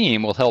New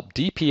Team Will Help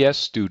DPS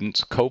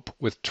Students Cope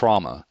with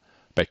Trauma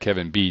by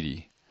Kevin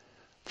Beatty.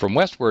 From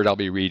Westward, I'll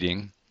be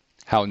reading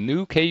How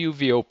New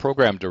KUVO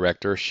Program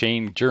Director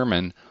Shane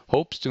German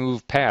Hopes to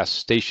Move Past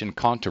Station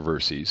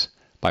Controversies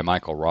by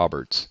Michael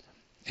Roberts,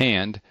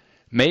 and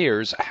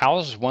Mayor's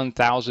House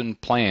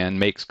 1000 Plan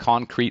Makes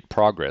Concrete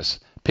Progress,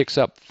 Picks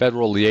Up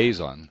Federal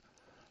Liaison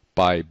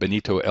by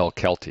Benito L.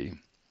 Kelty.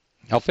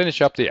 I'll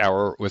finish up the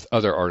hour with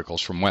other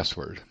articles from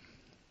Westward.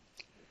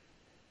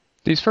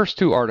 These first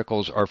two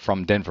articles are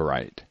from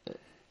Denverite.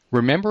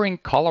 Remembering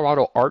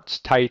Colorado Arts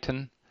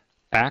Titan,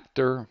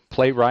 Actor,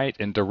 Playwright,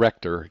 and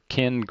Director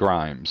Ken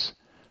Grimes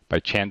by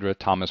Chandra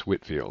Thomas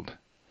Whitfield.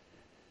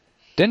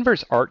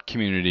 Denver's art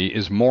community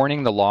is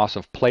mourning the loss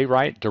of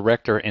playwright,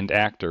 director, and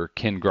actor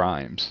Ken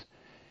Grimes.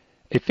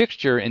 A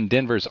fixture in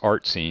Denver's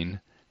art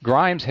scene,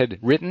 Grimes had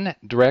written,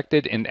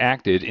 directed, and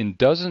acted in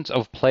dozens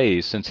of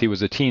plays since he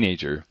was a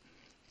teenager.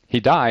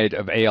 He died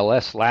of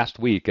ALS last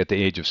week at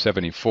the age of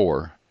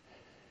 74.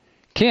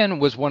 Ken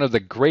was one of the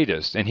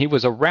greatest, and he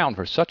was around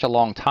for such a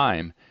long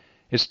time.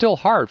 It's still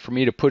hard for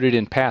me to put it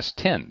in past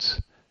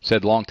tense,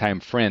 said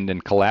longtime friend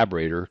and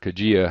collaborator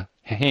Kajia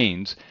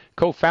Haynes,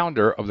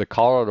 co-founder of the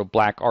Colorado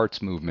Black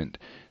Arts Movement,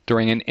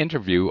 during an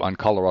interview on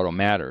Colorado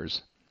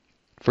Matters.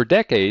 For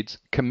decades,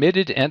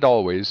 committed and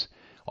always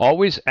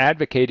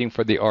advocating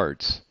for the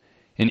arts.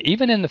 And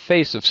even in the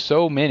face of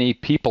so many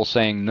people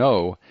saying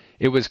no,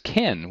 it was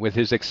Ken, with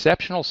his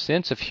exceptional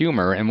sense of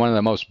humor and one of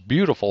the most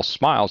beautiful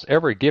smiles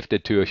ever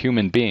gifted to a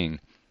human being.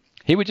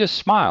 He would just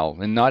smile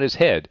and nod his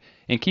head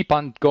and keep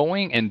on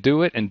going and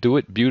do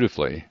it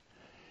beautifully.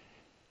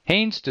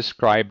 Haynes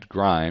described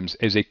Grimes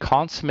as a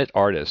consummate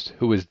artist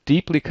who was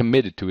deeply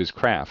committed to his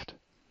craft.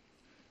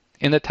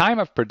 In the time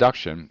of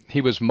production, he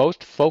was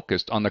most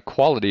focused on the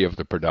quality of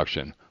the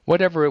production,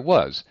 whatever it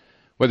was,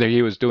 whether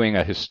he was doing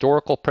a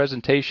historical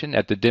presentation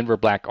at the Denver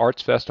Black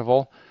Arts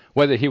Festival,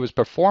 whether he was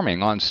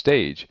performing on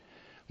stage,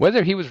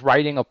 whether he was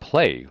writing a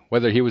play,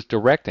 whether he was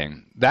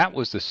directing. That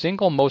was the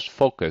single most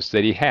focus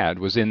that he had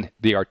was in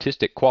the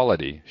artistic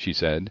quality, she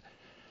said.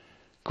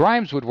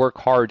 Grimes would work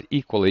hard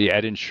equally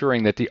at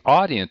ensuring that the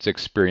audience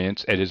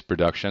experience at his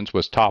productions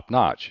was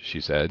top-notch, she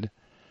said.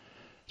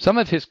 Some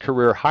of his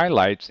career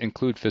highlights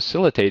include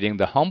facilitating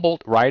the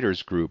Humboldt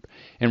Writers Group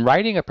and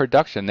writing a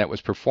production that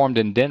was performed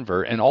in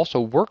Denver and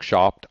also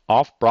workshopped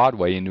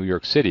off-Broadway in New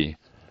York City.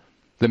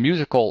 The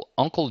musical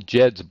Uncle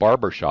Jed's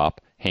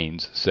Barbershop,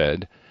 Haynes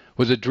said,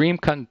 was a dream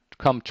come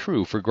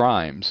true for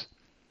Grimes.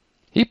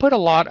 He put a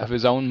lot of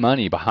his own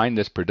money behind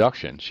this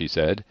production, she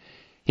said.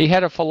 He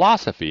had a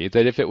philosophy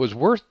that if it was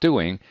worth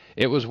doing,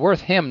 it was worth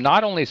him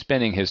not only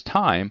spending his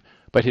time,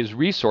 but his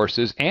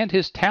resources and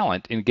his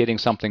talent in getting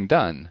something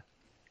done.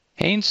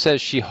 Haynes says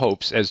she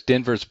hopes as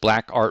Denver's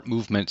black art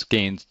movements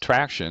gains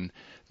traction,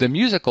 the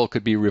musical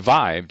could be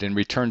revived and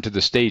returned to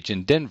the stage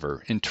in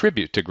Denver in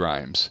tribute to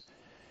Grimes.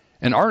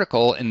 An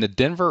article in the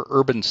Denver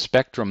Urban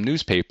Spectrum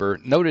newspaper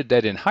noted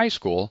that in high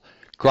school,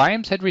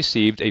 Grimes had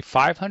received a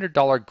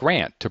 $500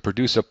 grant to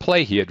produce a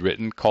play he had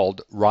written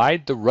called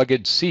Ride the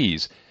Rugged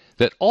Seas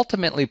that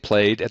ultimately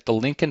played at the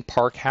Lincoln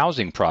Park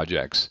housing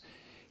projects.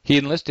 He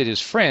enlisted his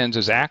friends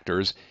as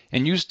actors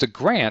and used the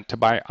grant to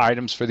buy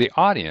items for the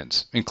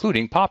audience,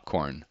 including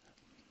popcorn.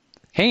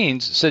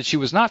 Haynes said she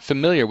was not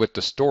familiar with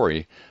the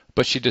story,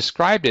 but she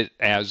described it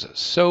as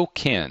so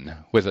Ken,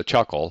 with a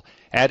chuckle,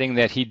 adding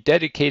that he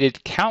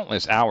dedicated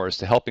countless hours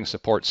to helping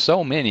support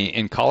so many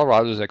in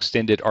Colorado's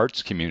extended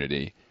arts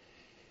community.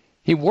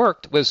 He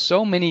worked with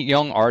so many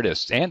young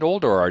artists and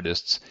older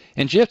artists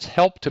and just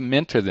helped to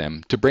mentor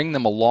them, to bring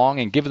them along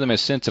and give them a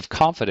sense of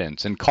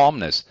confidence and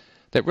calmness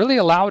that really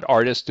allowed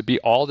artists to be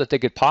all that they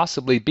could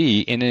possibly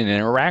be in an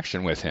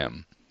interaction with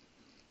him.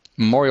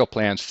 Memorial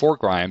plans for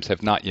Grimes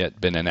have not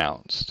yet been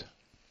announced.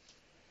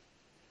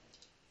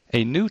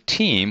 A New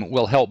Team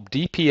Will Help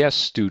DPS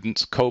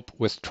Students Cope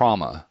with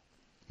Trauma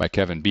by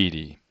Kevin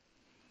Beatty.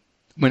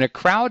 When a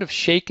crowd of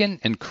shaken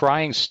and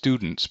crying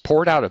students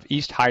poured out of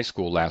East High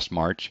School last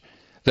March,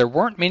 there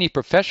weren't many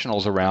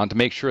professionals around to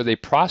make sure they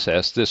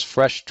processed this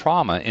fresh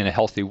trauma in a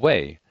healthy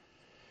way.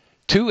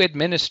 2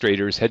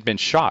 administrators had been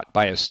shot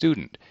by a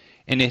student,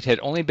 and it had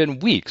only been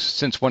weeks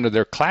since one of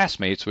their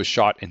classmates was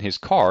shot in his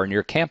car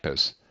near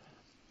campus.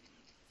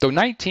 Though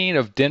 19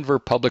 of Denver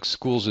Public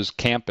Schools'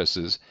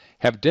 campuses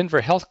have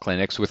Denver health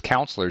clinics with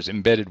counselors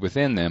embedded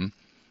within them,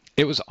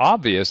 It was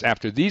obvious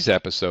after these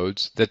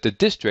episodes that the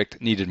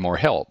district needed more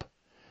help.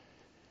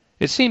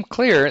 It seemed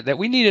clear that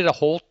we needed a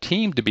whole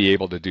team to be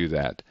able to do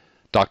that,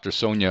 Dr.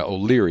 Sonia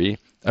O'Leary,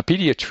 a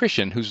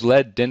pediatrician who's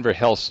led Denver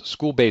Health's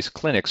school-based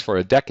clinics for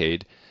a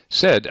decade,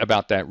 said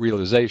about that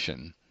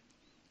realization.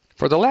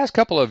 For the last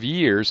couple of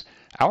years,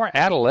 our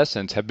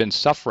adolescents have been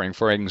suffering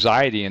for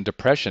anxiety and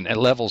depression at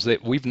levels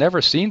that we've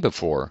never seen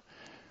before.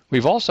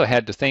 We've also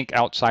had to think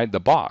outside the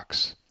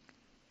box.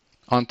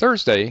 On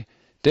Thursday,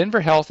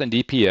 Denver Health and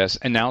DPS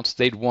announced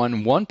they'd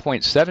won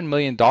 $1.7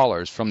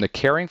 million from the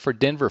Caring for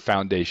Denver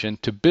Foundation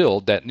to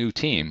build that new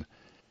team.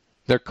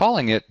 They're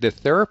calling it the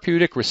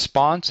Therapeutic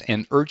Response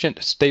and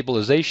Urgent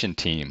Stabilization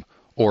Team,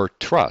 or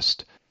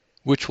TRUST,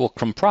 which will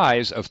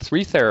comprise of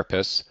 3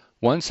 therapists,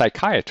 1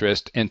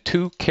 psychiatrist, and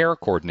 2 care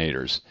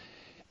coordinators.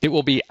 It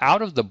will be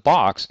out of the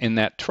box in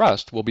that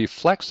TRUST will be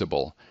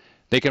flexible.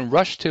 They can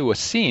rush to a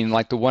scene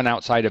like the one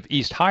outside of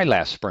East High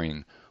last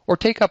spring, or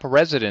take up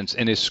residence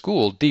in a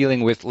school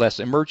dealing with less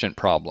emergent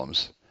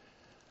problems.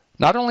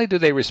 Not only do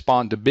they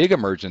respond to big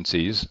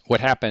emergencies,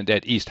 what happened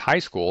at East High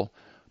School,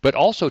 but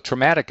also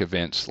traumatic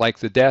events like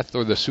the death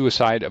or the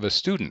suicide of a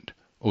student,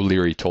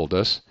 O'Leary told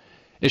us.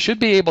 It should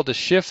be able to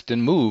shift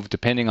and move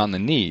depending on the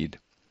need.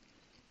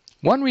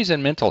 One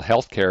reason mental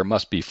health care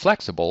must be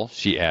flexible,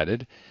 she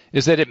added,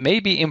 is that it may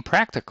be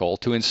impractical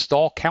to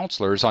install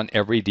counselors on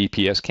every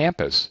DPS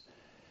campus.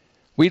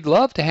 We'd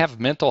love to have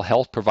mental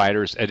health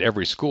providers at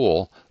every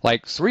school,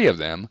 like 3 of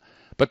them,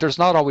 but there's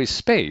not always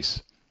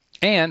space.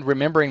 And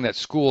remembering that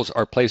schools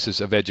are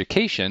places of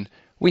education,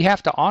 we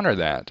have to honor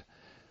that.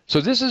 So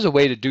this is a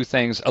way to do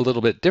things a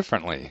little bit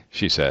differently,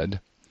 she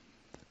said.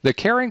 The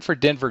Caring for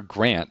Denver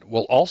grant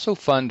will also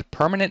fund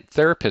permanent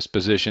therapist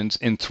positions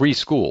in 3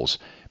 schools,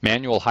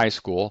 Manual High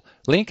School,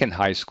 Lincoln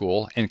High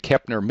School, and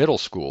Kepner Middle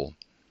School.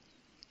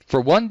 For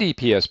one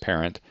DPS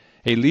parent,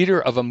 a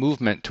leader of a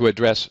movement to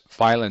address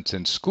violence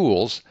in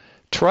schools,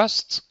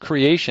 TRUST's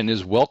creation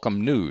is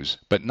welcome news,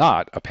 but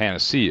not a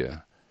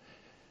panacea.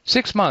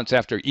 6 months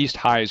after East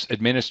High's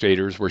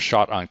administrators were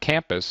shot on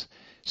campus,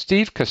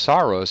 Steve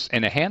Casaros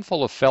and a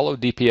handful of fellow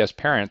DPS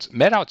parents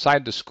met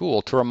outside the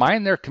school to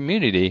remind their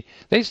community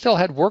they still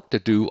had work to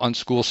do on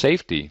school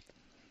safety.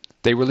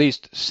 They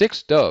released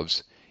 6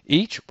 doves,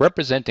 each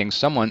representing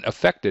someone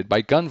affected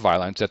by gun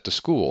violence at the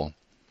school.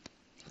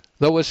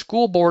 Though a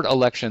school board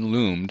election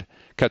loomed,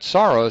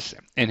 Katsaros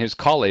and his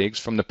colleagues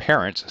from the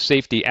Parents'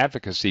 Safety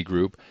Advocacy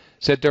Group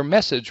said their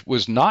message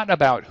was not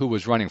about who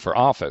was running for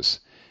office.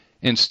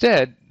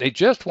 Instead, they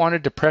just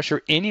wanted to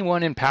pressure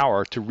anyone in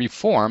power to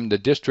reform the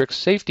district's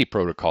safety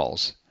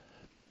protocols.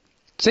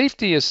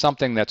 Safety is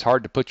something that's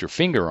hard to put your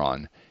finger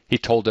on, he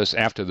told us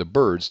after the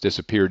birds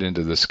disappeared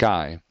into the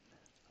sky.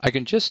 I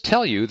can just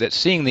tell you that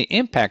seeing the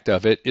impact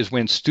of it is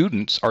when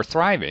students are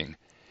thriving.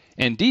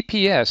 And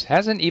DPS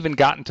hasn't even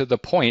gotten to the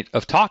point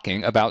of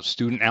talking about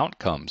student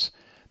outcomes.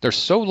 They're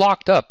so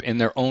locked up in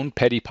their own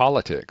petty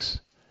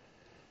politics.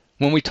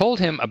 When we told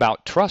him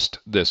about trust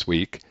this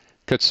week,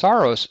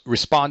 Katsaros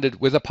responded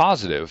with a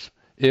positive,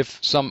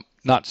 if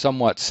not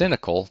somewhat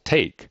cynical,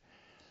 take.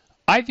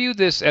 I view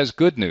this as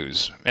good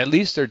news. At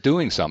least they're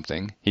doing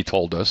something, he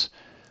told us.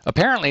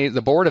 Apparently,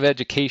 the Board of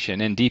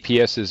Education and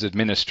DPS's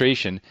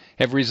administration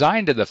have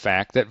resigned to the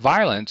fact that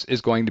violence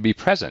is going to be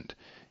present,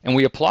 and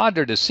we applaud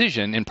their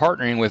decision in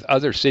partnering with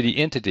other city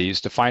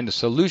entities to find a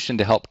solution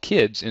to help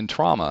kids in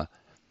trauma.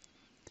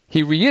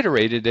 He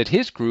reiterated that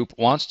his group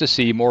wants to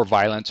see more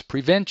violence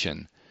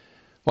prevention.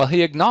 While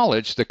he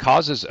acknowledged the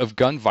causes of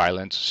gun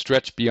violence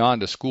stretch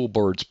beyond a school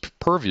board's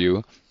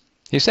purview,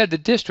 he said the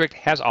district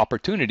has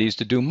opportunities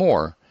to do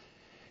more.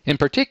 In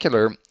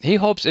particular, he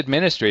hopes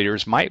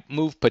administrators might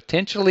move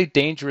potentially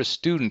dangerous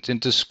students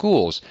into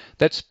schools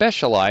that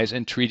specialize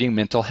in treating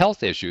mental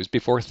health issues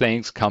before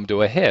things come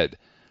to a head,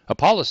 a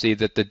policy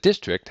that the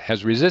district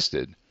has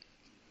resisted.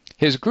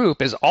 His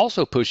group is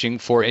also pushing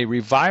for a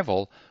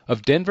revival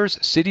of Denver's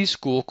City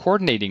School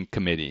Coordinating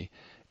Committee,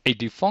 a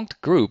defunct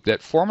group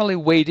that formally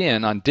weighed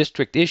in on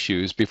district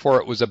issues before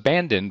it was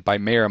abandoned by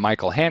Mayor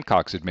Michael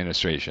Hancock's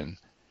administration.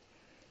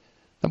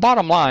 The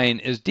bottom line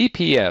is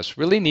DPS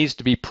really needs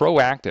to be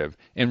proactive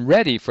and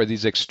ready for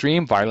these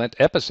extreme violent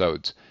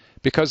episodes,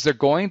 because they're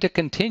going to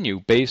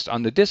continue based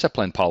on the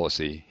discipline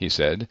policy, he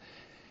said.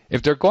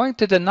 If they're going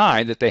to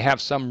deny that they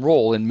have some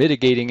role in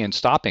mitigating and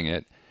stopping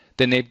it,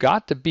 then they've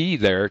got to be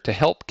there to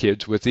help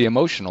kids with the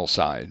emotional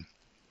side.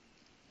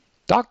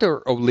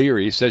 Dr.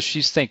 O'Leary says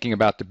she's thinking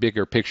about the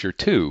bigger picture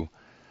too.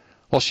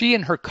 While she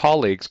and her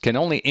colleagues can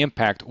only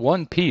impact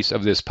one piece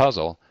of this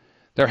puzzle,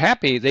 they're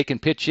happy they can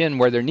pitch in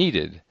where they're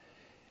needed.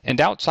 And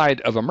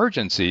outside of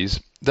emergencies,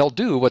 they'll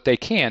do what they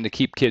can to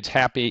keep kids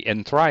happy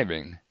and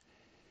thriving.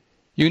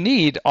 You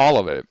need all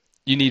of it.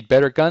 You need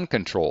better gun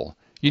control.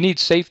 You need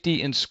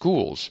safety in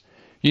schools.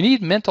 You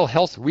need mental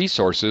health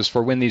resources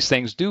for when these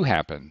things do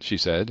happen, she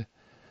said.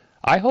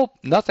 I hope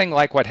nothing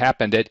like what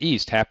happened at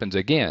East happens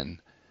again.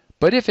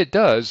 But if it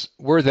does,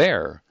 we're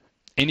there.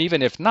 And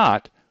even if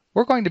not,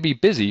 we're going to be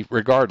busy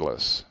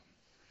regardless.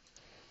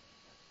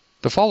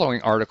 The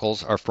following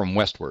articles are from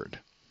Westward.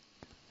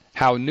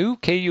 How new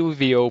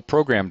KUVO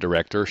program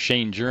director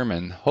Shane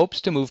German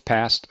hopes to move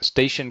past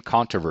station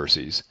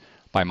controversies,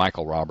 by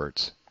Michael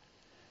Roberts.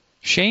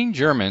 Shane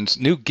German's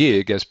new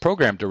gig as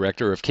program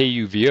director of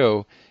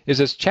KUVO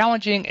is as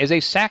challenging as a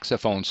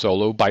saxophone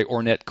solo by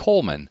Ornette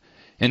Coleman,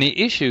 and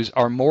the issues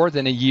are more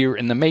than a year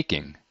in the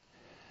making.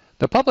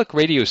 The public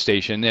radio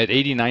station at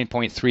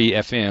 89.3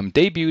 FM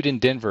debuted in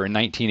Denver in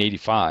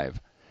 1985.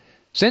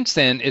 Since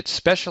then, it's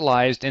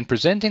specialized in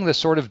presenting the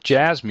sort of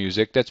jazz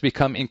music that's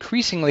become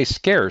increasingly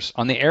scarce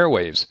on the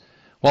airwaves,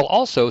 while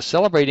also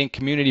celebrating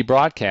community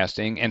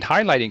broadcasting and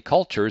highlighting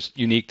cultures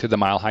unique to the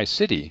Mile High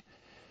City.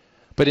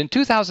 But in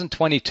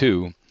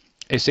 2022,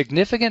 a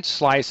significant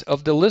slice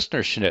of the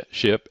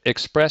listenership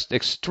expressed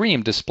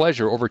extreme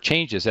displeasure over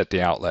changes at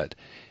the outlet,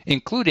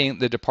 including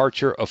the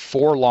departure of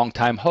 4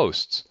 longtime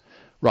hosts,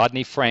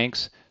 Rodney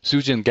Franks,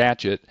 Susan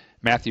Gatchett,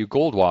 Matthew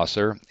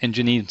Goldwasser, and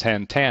Janine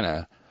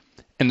Santana,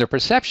 and the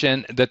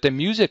perception that the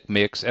music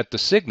mix at the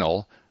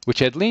Signal, which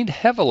had leaned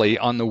heavily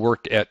on the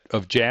work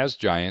of jazz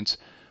giants,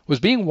 was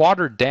being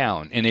watered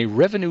down in a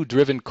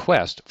revenue-driven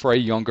quest for a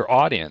younger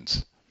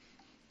audience.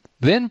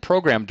 Then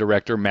program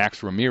director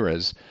Max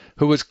Ramirez,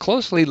 who was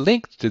closely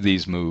linked to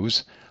these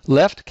moves,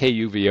 left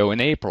KUVO in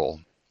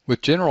April,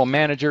 with general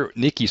manager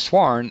Nikki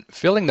Swarn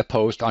filling the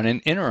post on an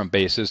interim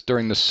basis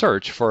during the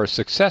search for a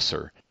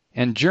successor,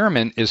 and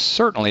German is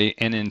certainly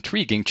an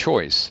intriguing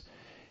choice.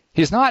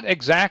 He's not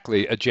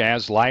exactly a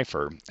jazz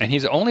lifer, and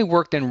he's only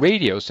worked in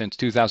radio since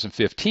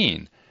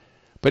 2015,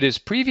 but his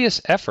previous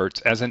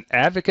efforts as an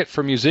advocate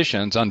for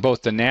musicians on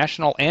both the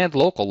national and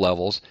local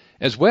levels,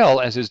 as well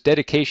as his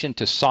dedication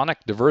to sonic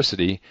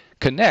diversity,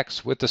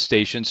 connects with the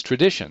station's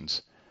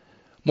traditions.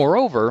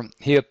 Moreover,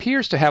 he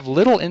appears to have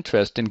little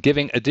interest in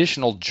giving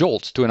additional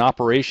jolts to an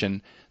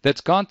operation that's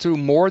gone through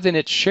more than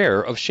its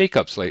share of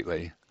shakeups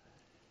lately.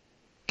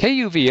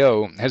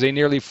 KUVO has a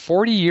nearly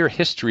 40-year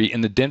history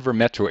in the Denver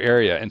metro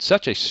area and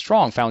such a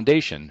strong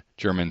foundation,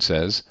 German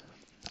says.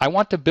 I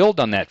want to build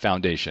on that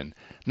foundation,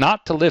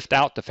 not to lift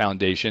out the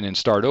foundation and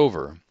start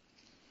over.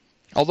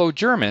 Although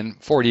German,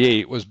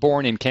 48, was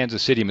born in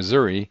Kansas City,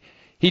 Missouri,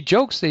 he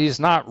jokes that he's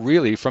not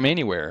really from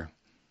anywhere.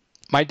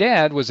 My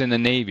dad was in the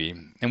Navy,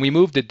 and we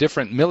moved to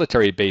different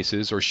military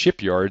bases or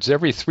shipyards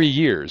every 3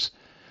 years,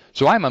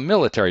 so I'm a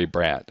military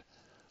brat.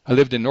 I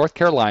lived in North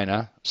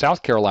Carolina,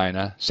 South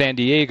Carolina, San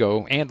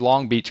Diego, and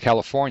Long Beach,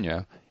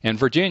 California, and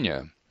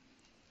Virginia.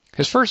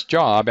 His first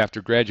job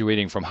after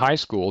graduating from high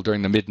school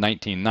during the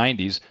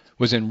mid-1990s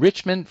was in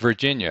Richmond,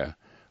 Virginia,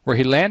 where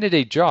he landed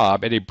a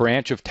job at a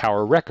branch of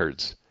Tower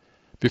Records.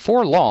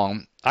 Before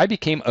long, I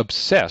became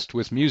obsessed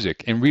with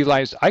music and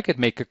realized I could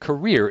make a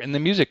career in the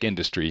music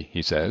industry,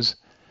 he says.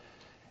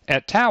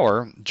 At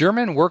Tower,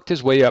 German worked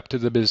his way up to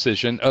the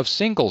position of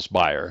singles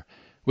buyer,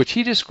 which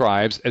he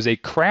describes as a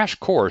crash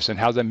course in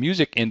how the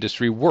music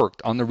industry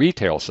worked on the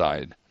retail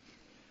side.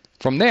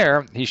 From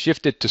there, he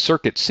shifted to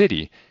Circuit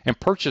City and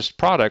purchased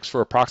products for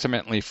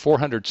approximately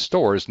 400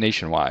 stores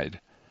nationwide.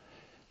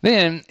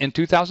 Then, in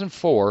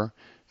 2004,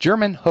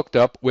 German hooked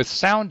up with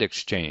Sound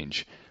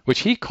Exchange, which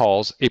he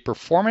calls a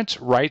performance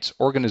rights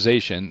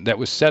organization that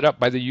was set up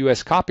by the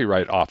U.S.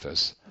 Copyright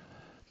Office.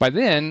 By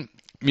then,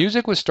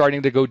 music was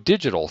starting to go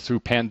digital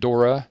through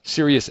Pandora,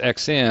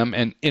 SiriusXM,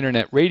 and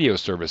internet radio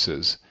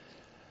services.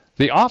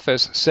 The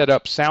office set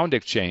up Sound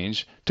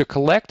Exchange to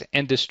collect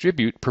and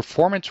distribute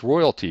performance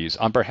royalties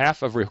on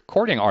behalf of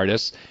recording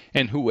artists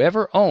and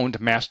whoever owned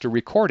master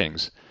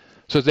recordings,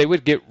 so they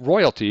would get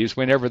royalties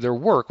whenever their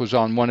work was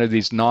on one of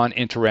these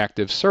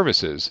non-interactive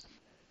services.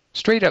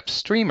 Straight-up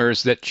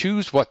streamers that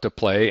choose what to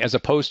play as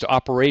opposed to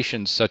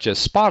operations such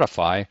as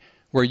Spotify,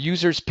 where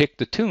users pick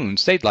the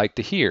tunes they'd like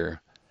to hear.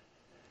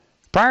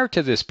 Prior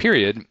to this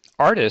period,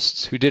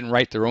 artists who didn't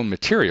write their own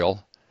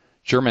material,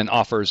 German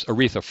offers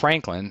Aretha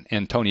Franklin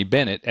and Tony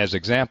Bennett as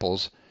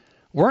examples,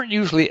 weren't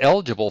usually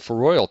eligible for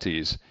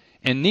royalties,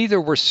 and neither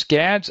were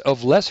scads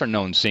of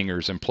lesser-known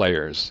singers and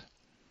players.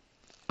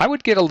 I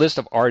would get a list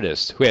of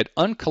artists who had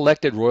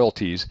uncollected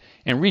royalties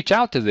and reach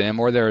out to them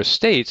or their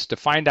estates to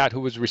find out who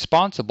was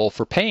responsible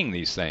for paying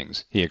these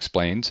things, he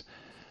explains.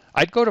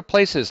 I'd go to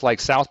places like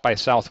South by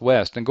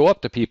Southwest and go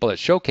up to people at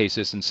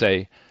showcases and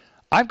say,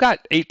 I've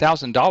got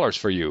 $8,000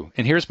 for you,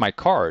 and here's my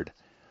card.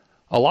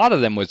 A lot of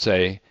them would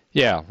say,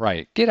 yeah,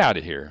 right, get out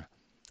of here.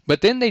 But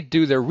then they'd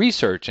do their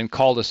research and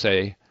call to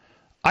say,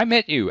 I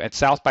met you at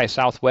South by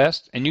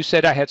Southwest, and you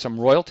said I had some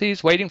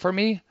royalties waiting for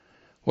me?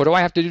 What do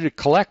I have to do to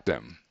collect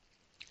them?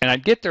 And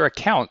I'd get their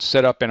accounts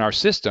set up in our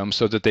system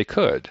so that they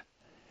could.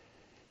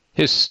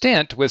 His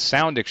stint with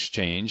Sound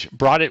Exchange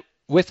brought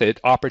with it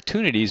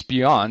opportunities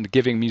beyond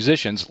giving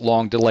musicians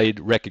long-delayed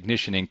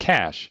recognition in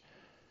cash.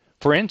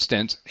 For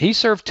instance, he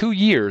served 2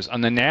 years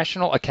on the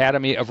National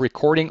Academy of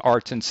Recording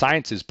Arts and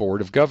Sciences Board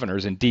of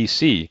Governors in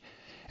D.C.,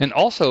 and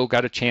also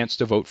got a chance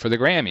to vote for the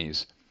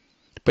Grammys.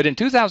 But in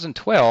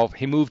 2012,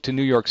 he moved to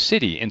New York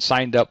City and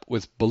signed up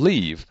with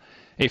Believe,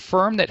 a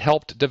firm that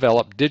helped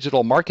develop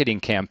digital marketing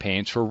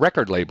campaigns for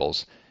record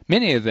labels,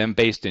 many of them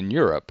based in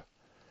Europe.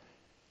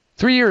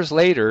 3 years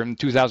later, in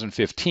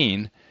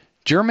 2015,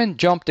 German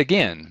jumped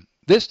again,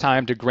 this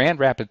time to Grand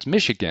Rapids,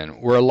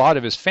 Michigan, where a lot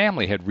of his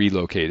family had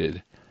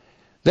relocated.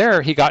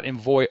 There he got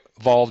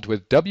involved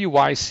with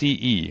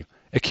WYCE,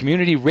 a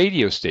community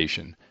radio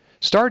station,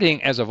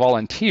 starting as a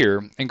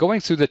volunteer and going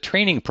through the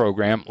training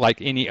program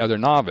like any other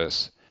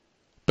novice.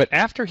 But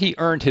after he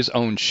earned his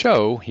own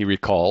show, he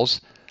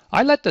recalls,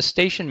 I let the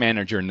station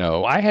manager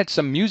know I had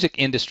some music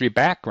industry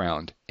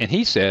background, and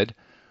he said,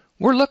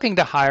 "We're looking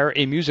to hire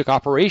a music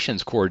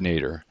operations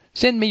coordinator.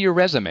 Send me your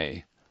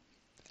resume."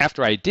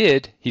 After I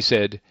did, he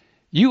said,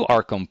 "You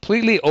are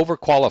completely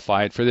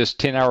overqualified for this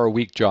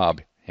 10-hour-a-week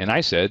job." And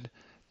I said,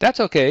 "That's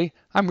okay.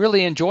 I'm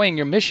really enjoying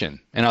your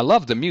mission, and I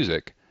love the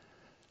music."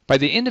 By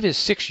the end of his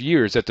 6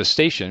 years at the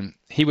station,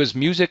 he was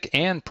music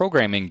and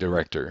programming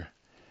director.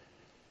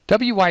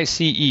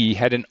 WYCE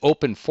had an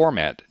open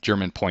format,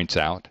 German points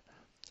out.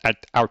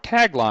 Our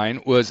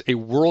tagline was a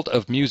world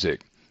of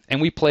music,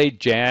 and we played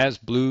jazz,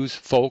 blues,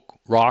 folk,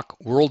 rock,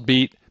 world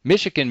beat,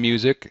 Michigan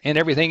music, and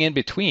everything in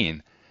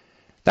between.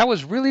 That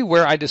was really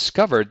where I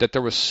discovered that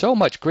there was so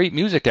much great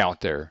music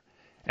out there.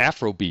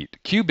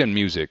 Afrobeat, Cuban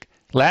music,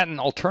 Latin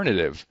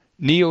alternative,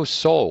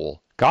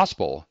 neo-soul,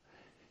 gospel.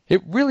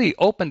 It really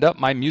opened up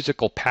my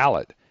musical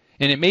palette,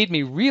 and it made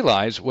me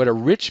realize what a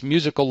rich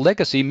musical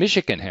legacy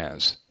Michigan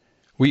has.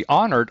 We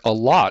honored a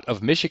lot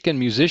of Michigan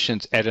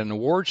musicians at an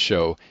awards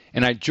show,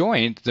 and I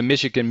joined the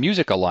Michigan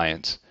Music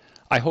Alliance.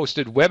 I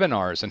hosted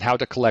webinars on how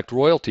to collect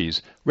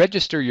royalties,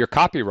 register your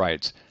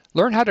copyrights,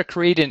 learn how to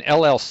create an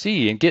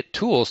LLC, and get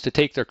tools to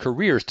take their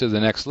careers to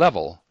the next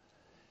level.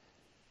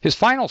 His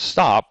final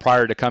stop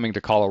prior to coming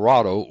to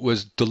Colorado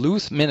was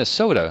Duluth,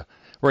 Minnesota,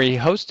 where he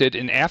hosted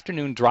an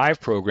afternoon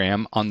drive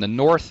program on the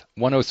North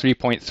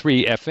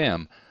 103.3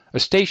 FM, a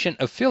station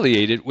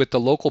affiliated with the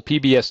local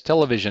PBS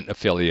television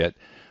affiliate,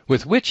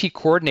 with which he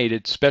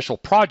coordinated special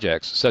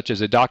projects such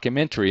as a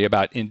documentary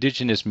about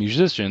indigenous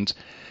musicians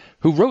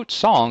who wrote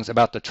songs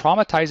about the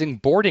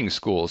traumatizing boarding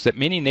schools that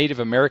many Native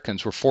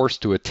Americans were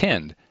forced to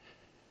attend.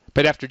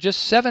 But after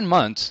just 7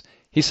 months,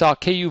 he saw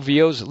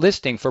KUVO's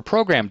listing for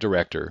program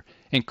director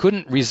and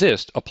couldn't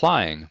resist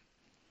applying.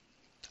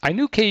 I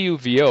knew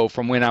KUVO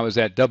from when I was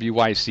at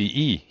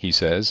WYCE, he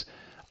says.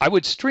 I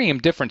would stream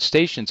different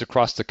stations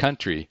across the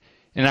country,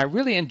 and I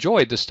really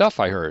enjoyed the stuff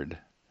I heard.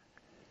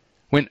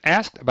 When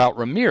asked about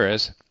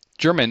Ramirez,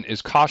 German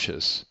is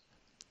cautious.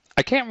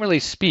 I can't really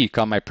speak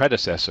on my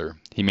predecessor,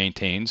 he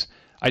maintains.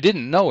 I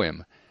didn't know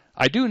him.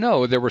 I do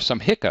know there were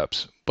some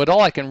hiccups, but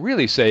all I can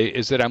really say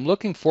is that I'm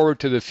looking forward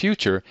to the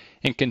future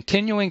and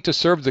continuing to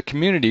serve the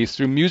community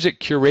through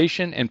music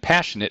curation and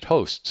passionate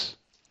hosts.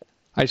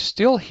 I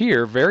still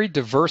hear very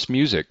diverse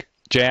music,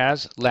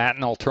 jazz,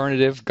 Latin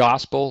alternative,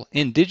 gospel,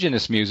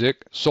 indigenous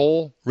music,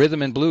 soul,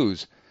 rhythm and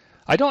blues.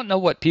 I don't know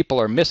what people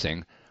are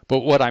missing, but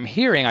what I'm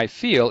hearing I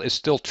feel is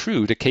still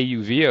true to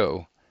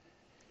KUVO.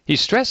 He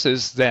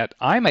stresses that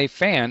I'm a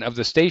fan of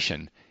the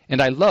station,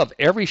 and I love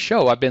every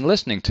show I've been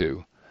listening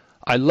to.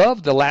 I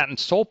love the Latin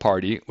Soul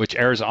Party, which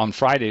airs on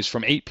Fridays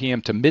from 8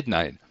 p.m. to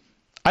midnight.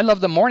 I love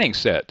the morning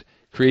set,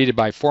 created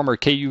by former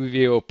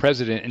KUVO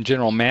president and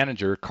general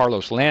manager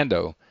Carlos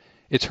Lando.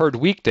 It's heard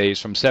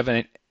weekdays from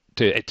 7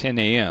 to 10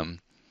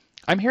 a.m.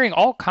 I'm hearing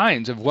all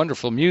kinds of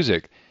wonderful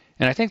music,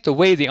 and I think the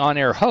way the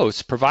on-air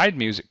hosts provide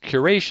music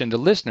curation to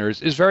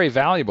listeners is very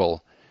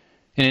valuable.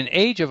 In an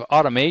age of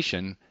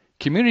automation,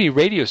 community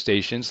radio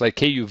stations like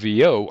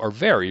KUVO are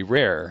very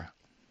rare.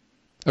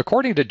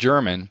 According to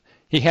German,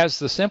 he has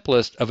the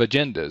simplest of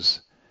agendas.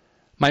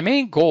 My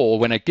main goal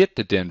when I get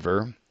to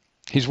Denver,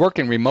 he's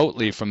working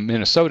remotely from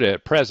Minnesota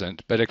at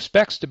present, but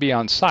expects to be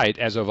on site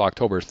as of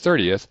October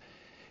 30th,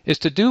 is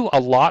to do a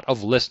lot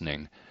of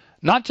listening,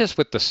 not just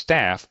with the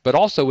staff, but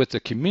also with the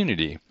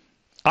community.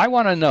 I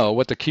want to know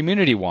what the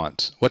community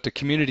wants, what the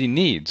community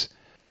needs.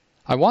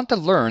 I want to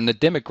learn the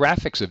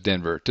demographics of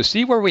Denver to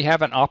see where we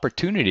have an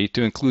opportunity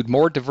to include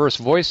more diverse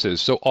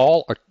voices so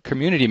all our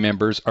community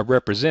members are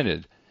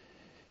represented.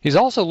 He's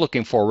also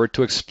looking forward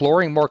to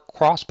exploring more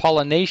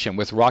cross-pollination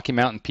with Rocky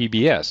Mountain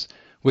PBS,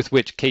 with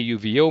which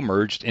KUVO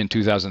merged in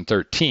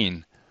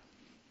 2013.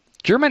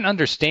 German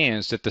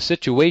understands that the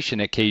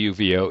situation at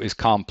KUVO is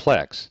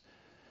complex.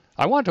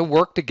 I want to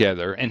work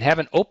together and have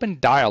an open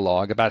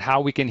dialogue about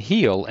how we can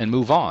heal and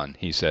move on,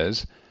 he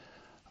says.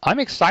 I'm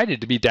excited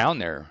to be down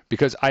there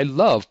because I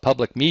love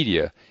public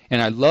media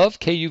and I love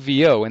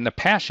KUVO and the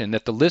passion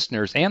that the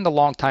listeners and the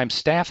longtime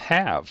staff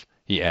have,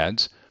 he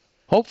adds.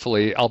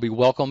 Hopefully, I'll be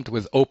welcomed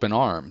with open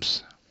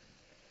arms.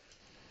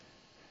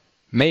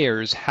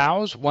 Mayor's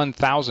House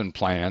 1000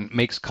 plan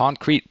makes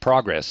concrete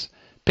progress,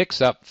 picks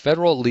up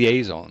federal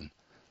liaison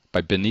by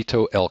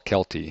Benito L.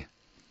 Kelty.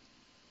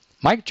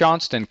 Mike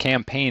Johnston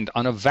campaigned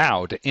on a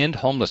vow to end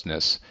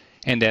homelessness,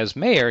 and as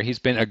mayor, he's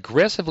been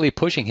aggressively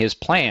pushing his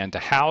plan to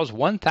house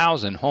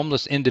 1,000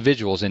 homeless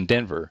individuals in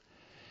Denver.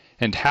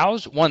 And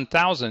House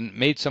 1000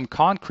 made some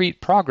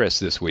concrete progress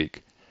this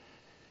week.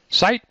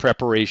 Site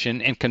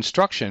preparation and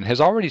construction has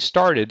already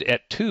started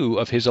at 2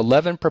 of his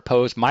 11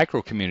 proposed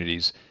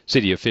microcommunities,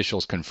 city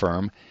officials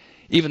confirm,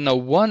 even though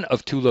 1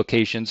 of 2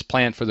 locations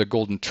planned for the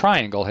Golden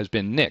Triangle has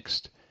been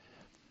nixed.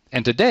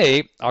 And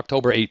today,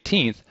 October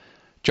 18th,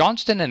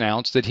 Johnston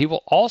announced that he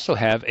will also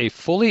have a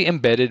fully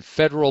embedded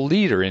federal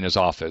leader in his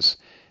office,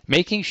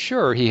 making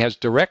sure he has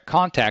direct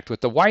contact with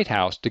the White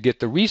House to get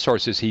the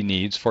resources he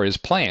needs for his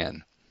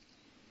plan.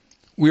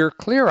 We are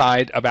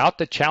clear-eyed about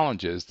the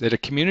challenges that a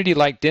community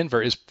like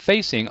Denver is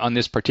facing on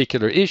this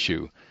particular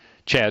issue,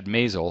 Chad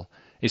Mazel,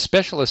 a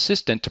special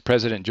assistant to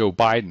President Joe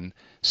Biden,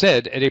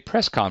 said at a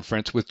press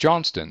conference with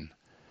Johnston.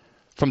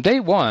 From day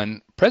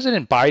one,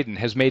 President Biden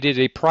has made it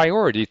a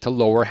priority to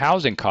lower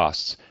housing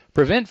costs,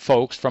 prevent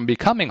folks from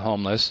becoming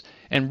homeless,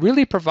 and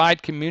really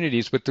provide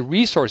communities with the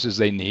resources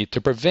they need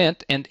to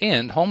prevent and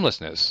end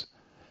homelessness.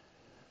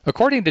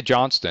 According to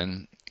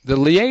Johnston, the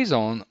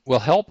liaison will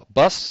help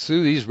bust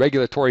through these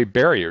regulatory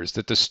barriers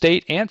that the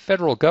state and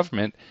federal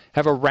government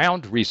have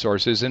around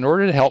resources in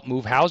order to help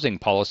move housing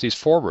policies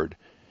forward.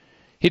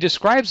 He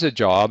describes the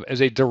job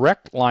as a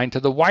direct line to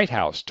the White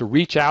House to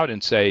reach out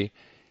and say,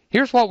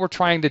 "Here's what we're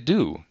trying to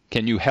do.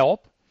 Can you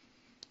help?"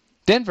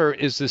 Denver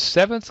is the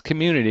 7th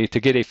community to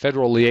get a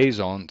federal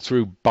liaison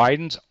through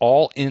Biden's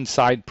All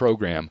Inside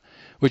program,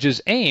 which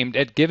is aimed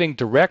at giving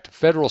direct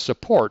federal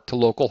support to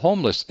local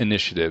homeless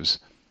initiatives.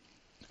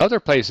 Other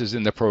places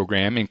in the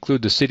program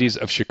include the cities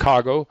of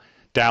Chicago,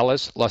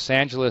 Dallas, Los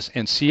Angeles,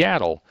 and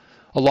Seattle,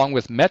 along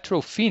with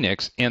Metro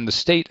Phoenix and the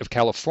state of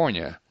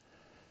California.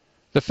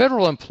 The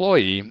federal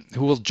employee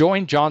who will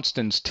join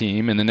Johnston's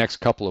team in the next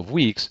couple of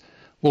weeks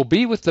will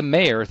be with the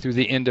mayor through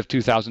the end of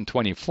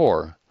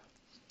 2024.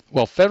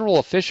 While federal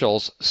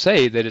officials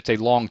say that it's a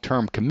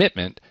long-term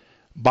commitment,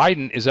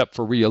 Biden is up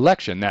for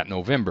re-election that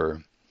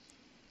November.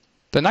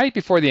 The night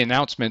before the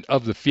announcement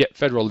of the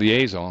federal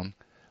liaison,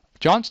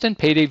 Johnston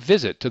paid a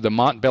visit to the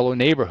Montbello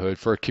neighborhood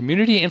for a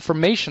community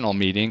informational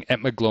meeting at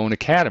McGlone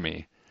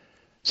Academy.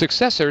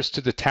 Successors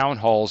to the town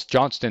halls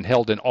Johnston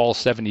held in all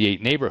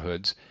 78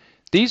 neighborhoods,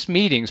 these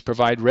meetings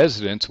provide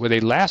residents with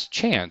a last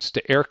chance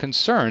to air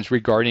concerns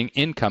regarding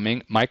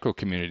incoming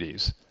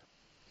microcommunities.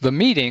 The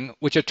meeting,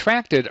 which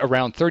attracted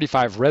around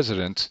 35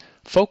 residents,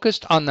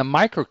 focused on the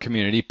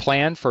microcommunity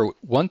plan for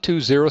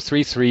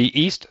 12033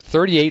 East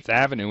 38th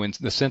Avenue in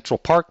the Central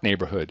Park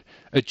neighborhood,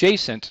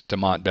 adjacent to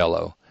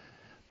Montbello.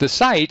 The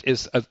site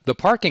is the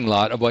parking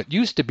lot of what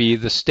used to be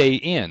the Stay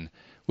Inn,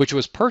 which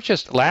was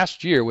purchased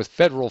last year with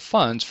federal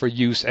funds for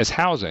use as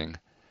housing.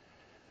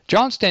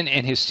 Johnston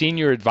and his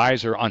senior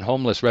advisor on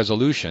homeless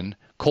resolution,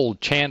 Cole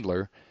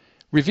Chandler,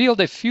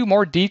 revealed a few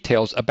more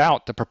details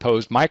about the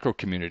proposed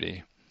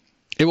microcommunity.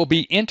 It will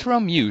be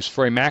interim use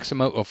for a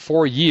maximum of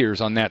 4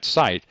 years on that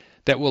site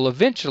that will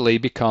eventually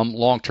become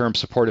long-term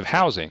supportive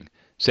housing,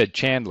 said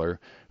Chandler,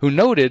 who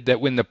noted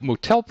that when the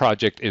motel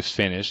project is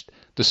finished,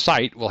 the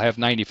site will have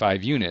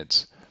 95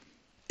 units.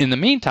 In the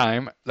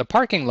meantime, the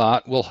parking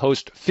lot will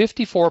host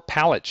 54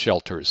 pallet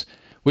shelters,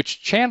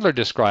 which Chandler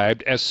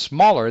described as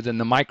smaller than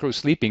the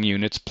micro-sleeping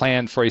units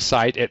planned for a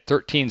site at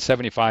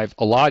 1375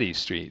 Elodie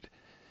Street.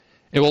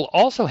 It will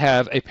also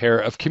have a pair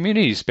of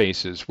community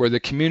spaces where the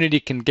community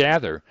can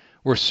gather,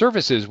 where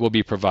services will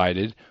be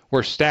provided,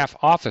 where staff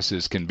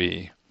offices can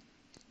be.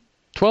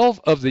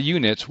 12 of the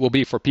units will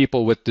be for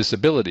people with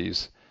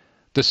disabilities.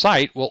 The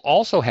site will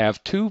also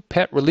have 2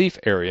 pet relief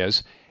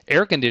areas,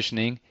 air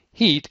conditioning,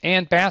 heat,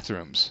 and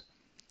bathrooms.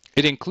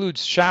 It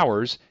includes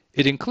showers.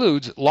 It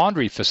includes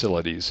laundry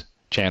facilities,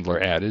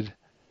 Chandler added.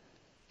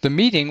 The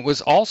meeting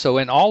was also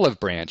an olive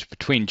branch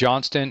between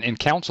Johnston and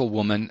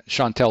Councilwoman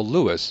Chantel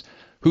Lewis,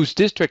 whose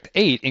District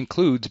 8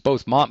 includes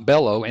both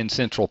Montbello and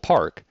Central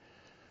Park.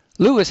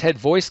 Lewis had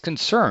voiced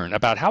concern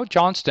about how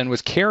Johnston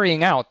was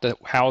carrying out the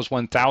House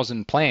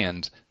 1000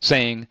 plans,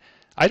 saying,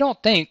 "I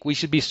don't think we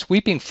should be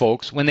sweeping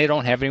folks when they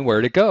don't have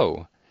anywhere to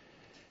go.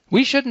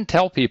 We shouldn't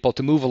tell people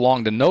to move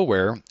along to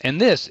nowhere, and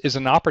this is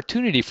an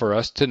opportunity for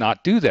us to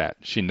not do that,"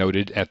 she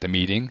noted at the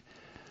meeting.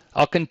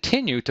 "I'll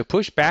continue to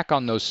push back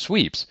on those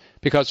sweeps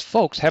because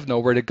folks have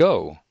nowhere to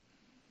go."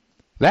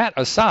 That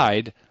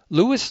aside,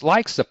 Lewis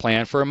likes the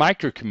plan for a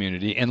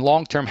microcommunity and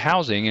long-term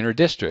housing in her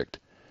district.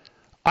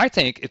 "I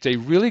think it's a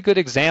really good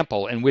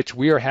example in which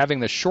we are having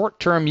the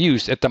short-term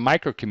use at the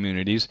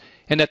microcommunities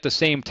and at the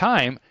same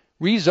time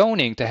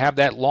rezoning to have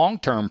that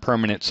long-term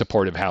permanent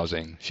supportive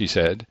housing," she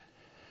said.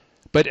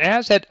 But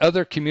as at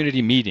other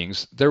community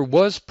meetings, there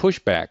was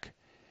pushback.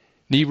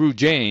 Neeru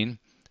Jain,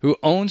 who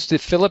owns the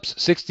Phillips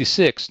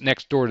 66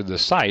 next door to the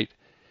site,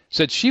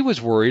 said she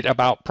was worried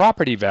about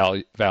property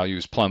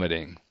values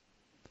plummeting.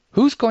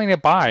 "Who's going to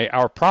buy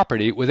our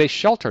property with a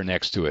shelter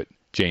next to it?"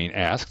 Jane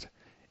asked.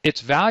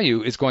 "Its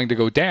value is going to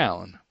go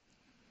down."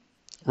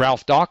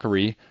 Ralph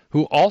Dockery,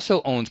 who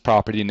also owns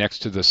property next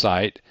to the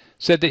site,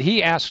 said that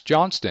he asked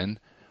Johnston,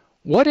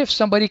 "What if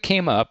somebody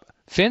came up,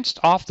 fenced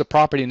off the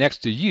property next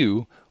to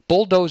you,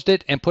 bulldozed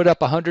it, and put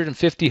up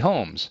 150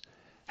 homes?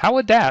 How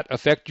would that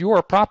affect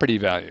your property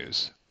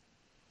values?"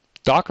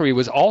 Dockery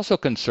was also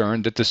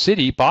concerned that the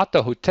city bought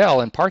the hotel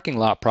and parking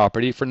lot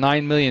property for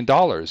 $9 million,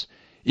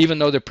 even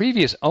though the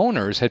previous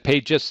owners had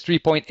paid just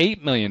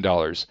 $3.8 million,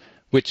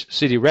 which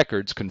city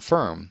records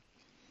confirm.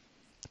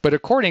 But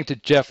according to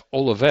Jeff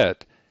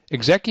Olivet,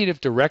 executive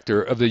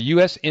director of the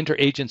U.S.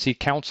 Interagency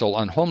Council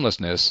on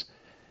Homelessness,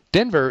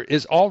 Denver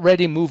is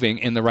already moving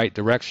in the right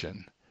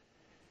direction.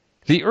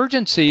 The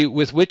urgency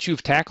with which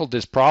you've tackled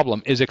this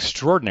problem is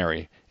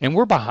extraordinary, and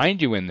we're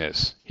behind you in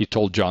this, he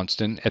told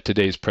Johnston at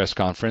today's press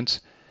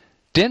conference.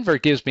 Denver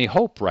gives me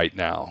hope right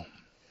now.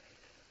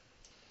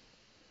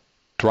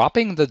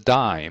 Dropping the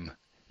Dime.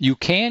 You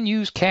Can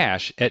Use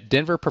Cash at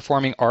Denver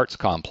Performing Arts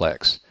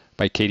Complex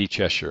by Katie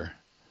Cheshire.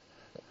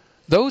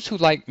 Those who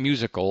like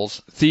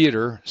musicals,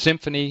 theater,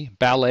 symphony,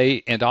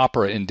 ballet, and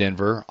opera in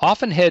Denver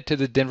often head to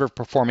the Denver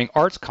Performing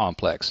Arts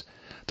Complex,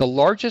 the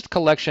largest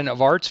collection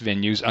of arts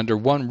venues under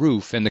one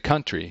roof in the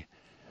country.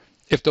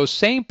 If those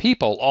same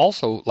people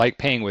also like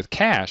paying with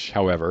cash,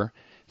 however,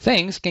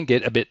 things can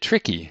get a bit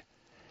tricky.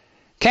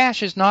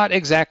 Cash is not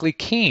exactly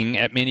king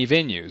at many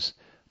venues,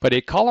 but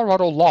a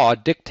Colorado law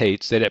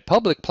dictates that at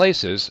public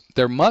places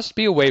there must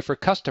be a way for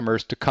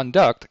customers to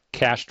conduct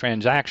cash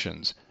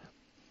transactions.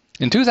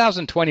 In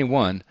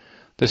 2021,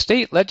 the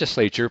state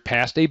legislature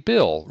passed a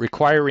bill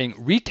requiring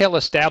retail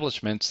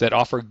establishments that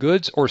offer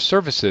goods or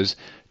services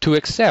to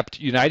accept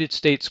United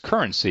States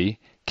currency,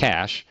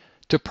 cash,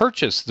 to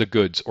purchase the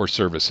goods or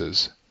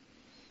services.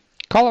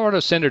 Colorado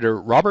Senator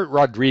Robert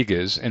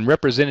Rodriguez and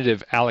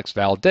Representative Alex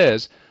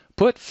Valdez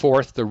put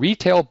forth the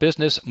Retail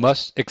Business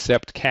Must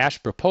Accept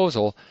Cash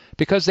proposal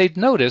because they'd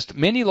noticed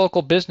many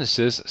local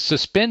businesses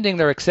suspending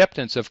their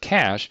acceptance of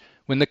cash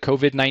when the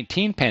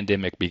COVID-19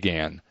 pandemic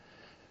began.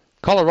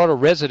 Colorado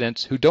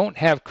residents who don't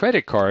have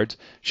credit cards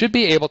should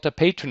be able to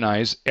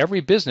patronize every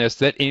business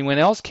that anyone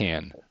else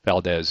can,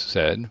 Valdez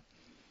said.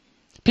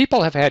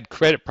 People have had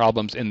credit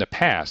problems in the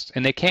past,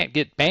 and they can't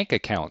get bank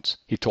accounts,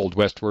 he told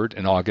Westward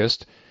in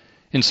August.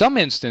 In some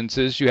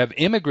instances, you have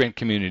immigrant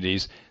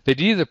communities that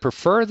either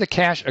prefer the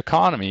cash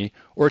economy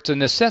or it's a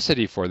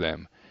necessity for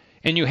them.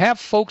 And you have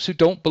folks who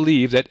don't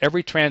believe that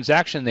every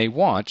transaction they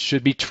want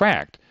should be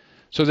tracked.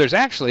 So there's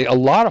actually a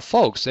lot of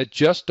folks that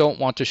just don't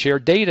want to share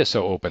data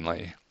so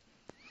openly.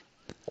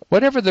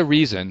 Whatever the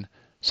reason,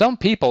 some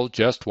people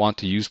just want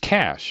to use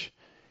cash.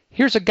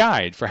 Here's a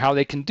guide for how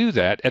they can do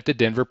that at the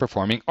Denver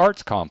Performing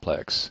Arts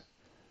Complex.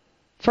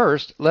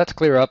 First, let's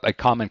clear up a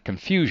common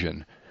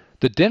confusion.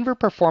 The Denver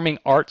Performing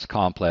Arts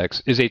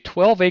Complex is a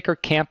 12-acre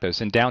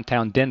campus in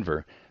downtown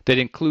Denver that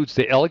includes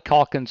the Ellie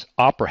Calkins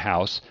Opera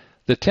House,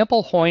 the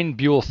Temple Hoyne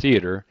Buell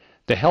Theater,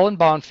 the Helen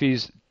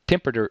Bonfils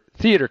Temperer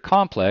Theater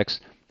Complex,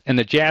 and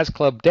the Jazz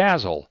Club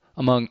Dazzle,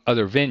 among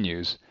other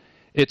venues.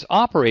 It's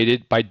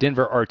operated by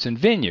Denver Arts and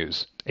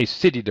Venues, a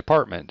city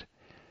department.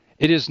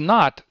 It is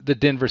not the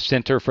Denver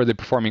Center for the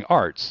Performing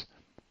Arts.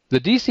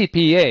 The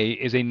DCPA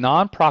is a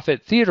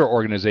nonprofit theater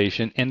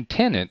organization and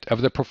tenant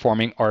of the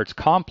Performing Arts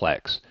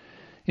Complex.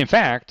 In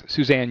fact,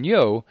 Suzanne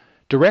Yo,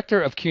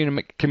 Director of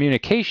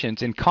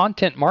Communications and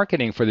Content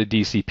Marketing for the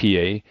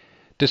DCPA,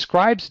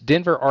 describes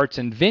Denver Arts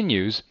and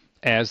Venues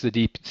as the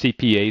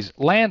DCPA's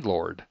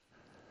landlord.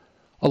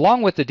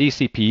 Along with the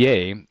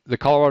DCPA, the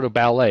Colorado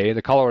Ballet,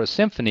 the Colorado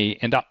Symphony,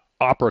 and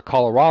Opera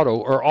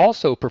Colorado are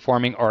also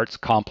Performing Arts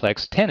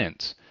Complex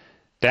tenants.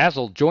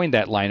 Dazzle joined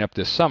that lineup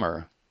this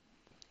summer.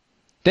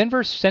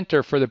 Denver's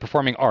Center for the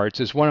Performing Arts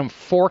is one of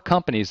 4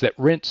 companies that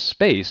rent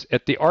space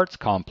at the Arts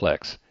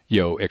Complex,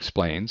 Yo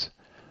explains.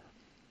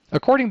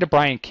 According to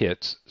Brian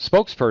Kitts,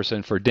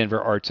 spokesperson for Denver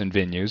Arts and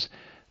Venues,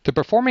 the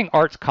Performing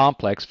Arts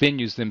Complex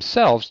venues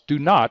themselves do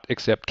not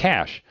accept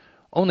cash,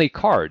 only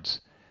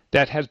cards.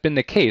 That has been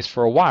the case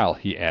for a while,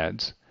 he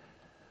adds.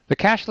 The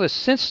cashless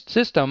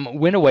system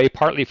went away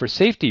partly for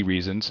safety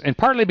reasons and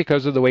partly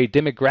because of the way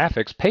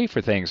demographics pay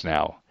for things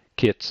now,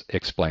 Kitts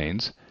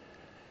explains.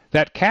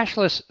 That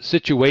cashless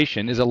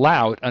situation is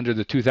allowed under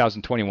the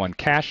 2021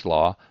 cash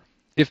law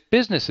if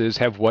businesses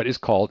have what is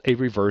called a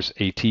reverse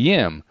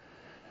ATM.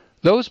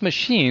 Those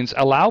machines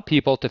allow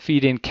people to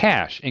feed in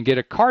cash and get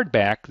a card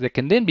back that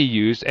can then be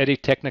used at a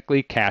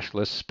technically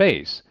cashless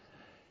space.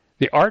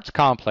 The Arts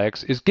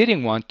Complex is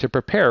getting one to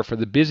prepare for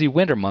the busy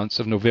winter months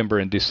of November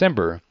and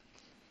December.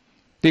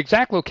 The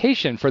exact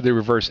location for the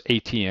reverse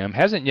ATM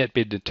hasn't yet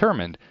been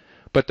determined,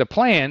 but the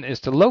plan is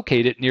to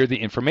locate it near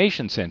the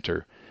Information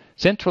Center,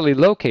 centrally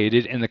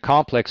located in the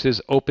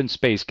complex's open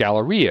space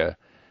galleria,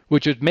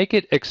 which would make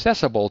it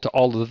accessible to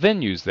all of the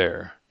venues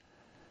there.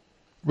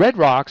 Red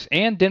Rocks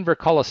and Denver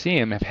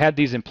Coliseum have had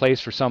these in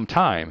place for some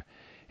time,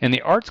 and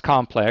the Arts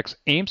Complex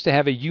aims to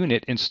have a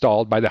unit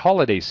installed by the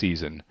holiday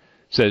season,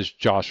 says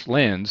Josh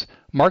Lenz,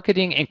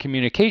 Marketing and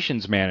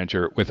Communications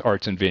Manager with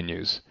Arts and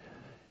Venues.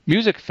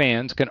 Music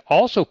fans can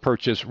also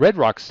purchase Red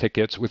Rocks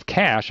tickets with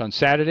cash on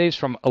Saturdays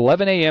from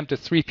 11 a.m. to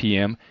 3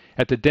 p.m.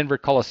 at the Denver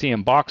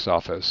Coliseum box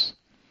office.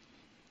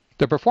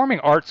 The Performing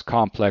Arts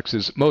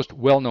Complex's most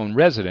well-known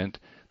resident,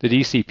 the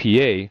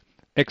DCPA,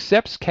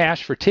 accepts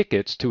cash for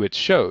tickets to its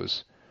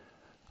shows.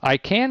 I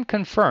can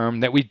confirm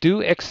that we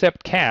do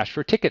accept cash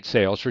for ticket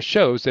sales for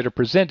shows that are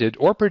presented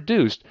or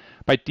produced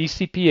by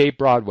DCPA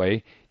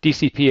Broadway,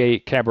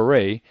 DCPA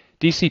Cabaret,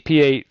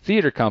 DCPA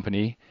Theater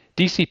Company,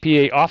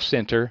 DCPA Off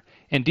Center,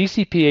 and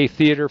DCPA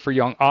Theater for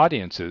Young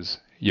Audiences,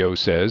 Yo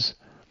says.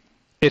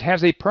 It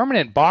has a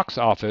permanent box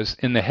office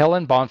in the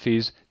Helen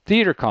Bonfils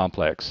Theater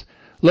Complex,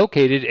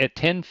 located at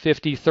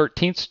 1050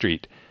 13th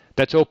Street,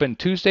 that's open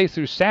Tuesday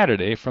through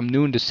Saturday from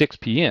noon to 6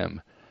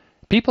 p.m.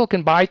 People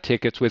can buy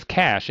tickets with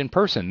cash in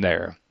person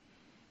there.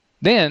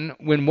 Then,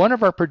 when one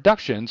of our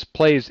productions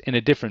plays in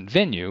a different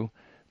venue,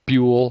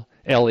 Buell,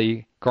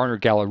 Ellie, Garner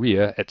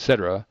Galleria,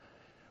 etc.,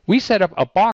 we set up a box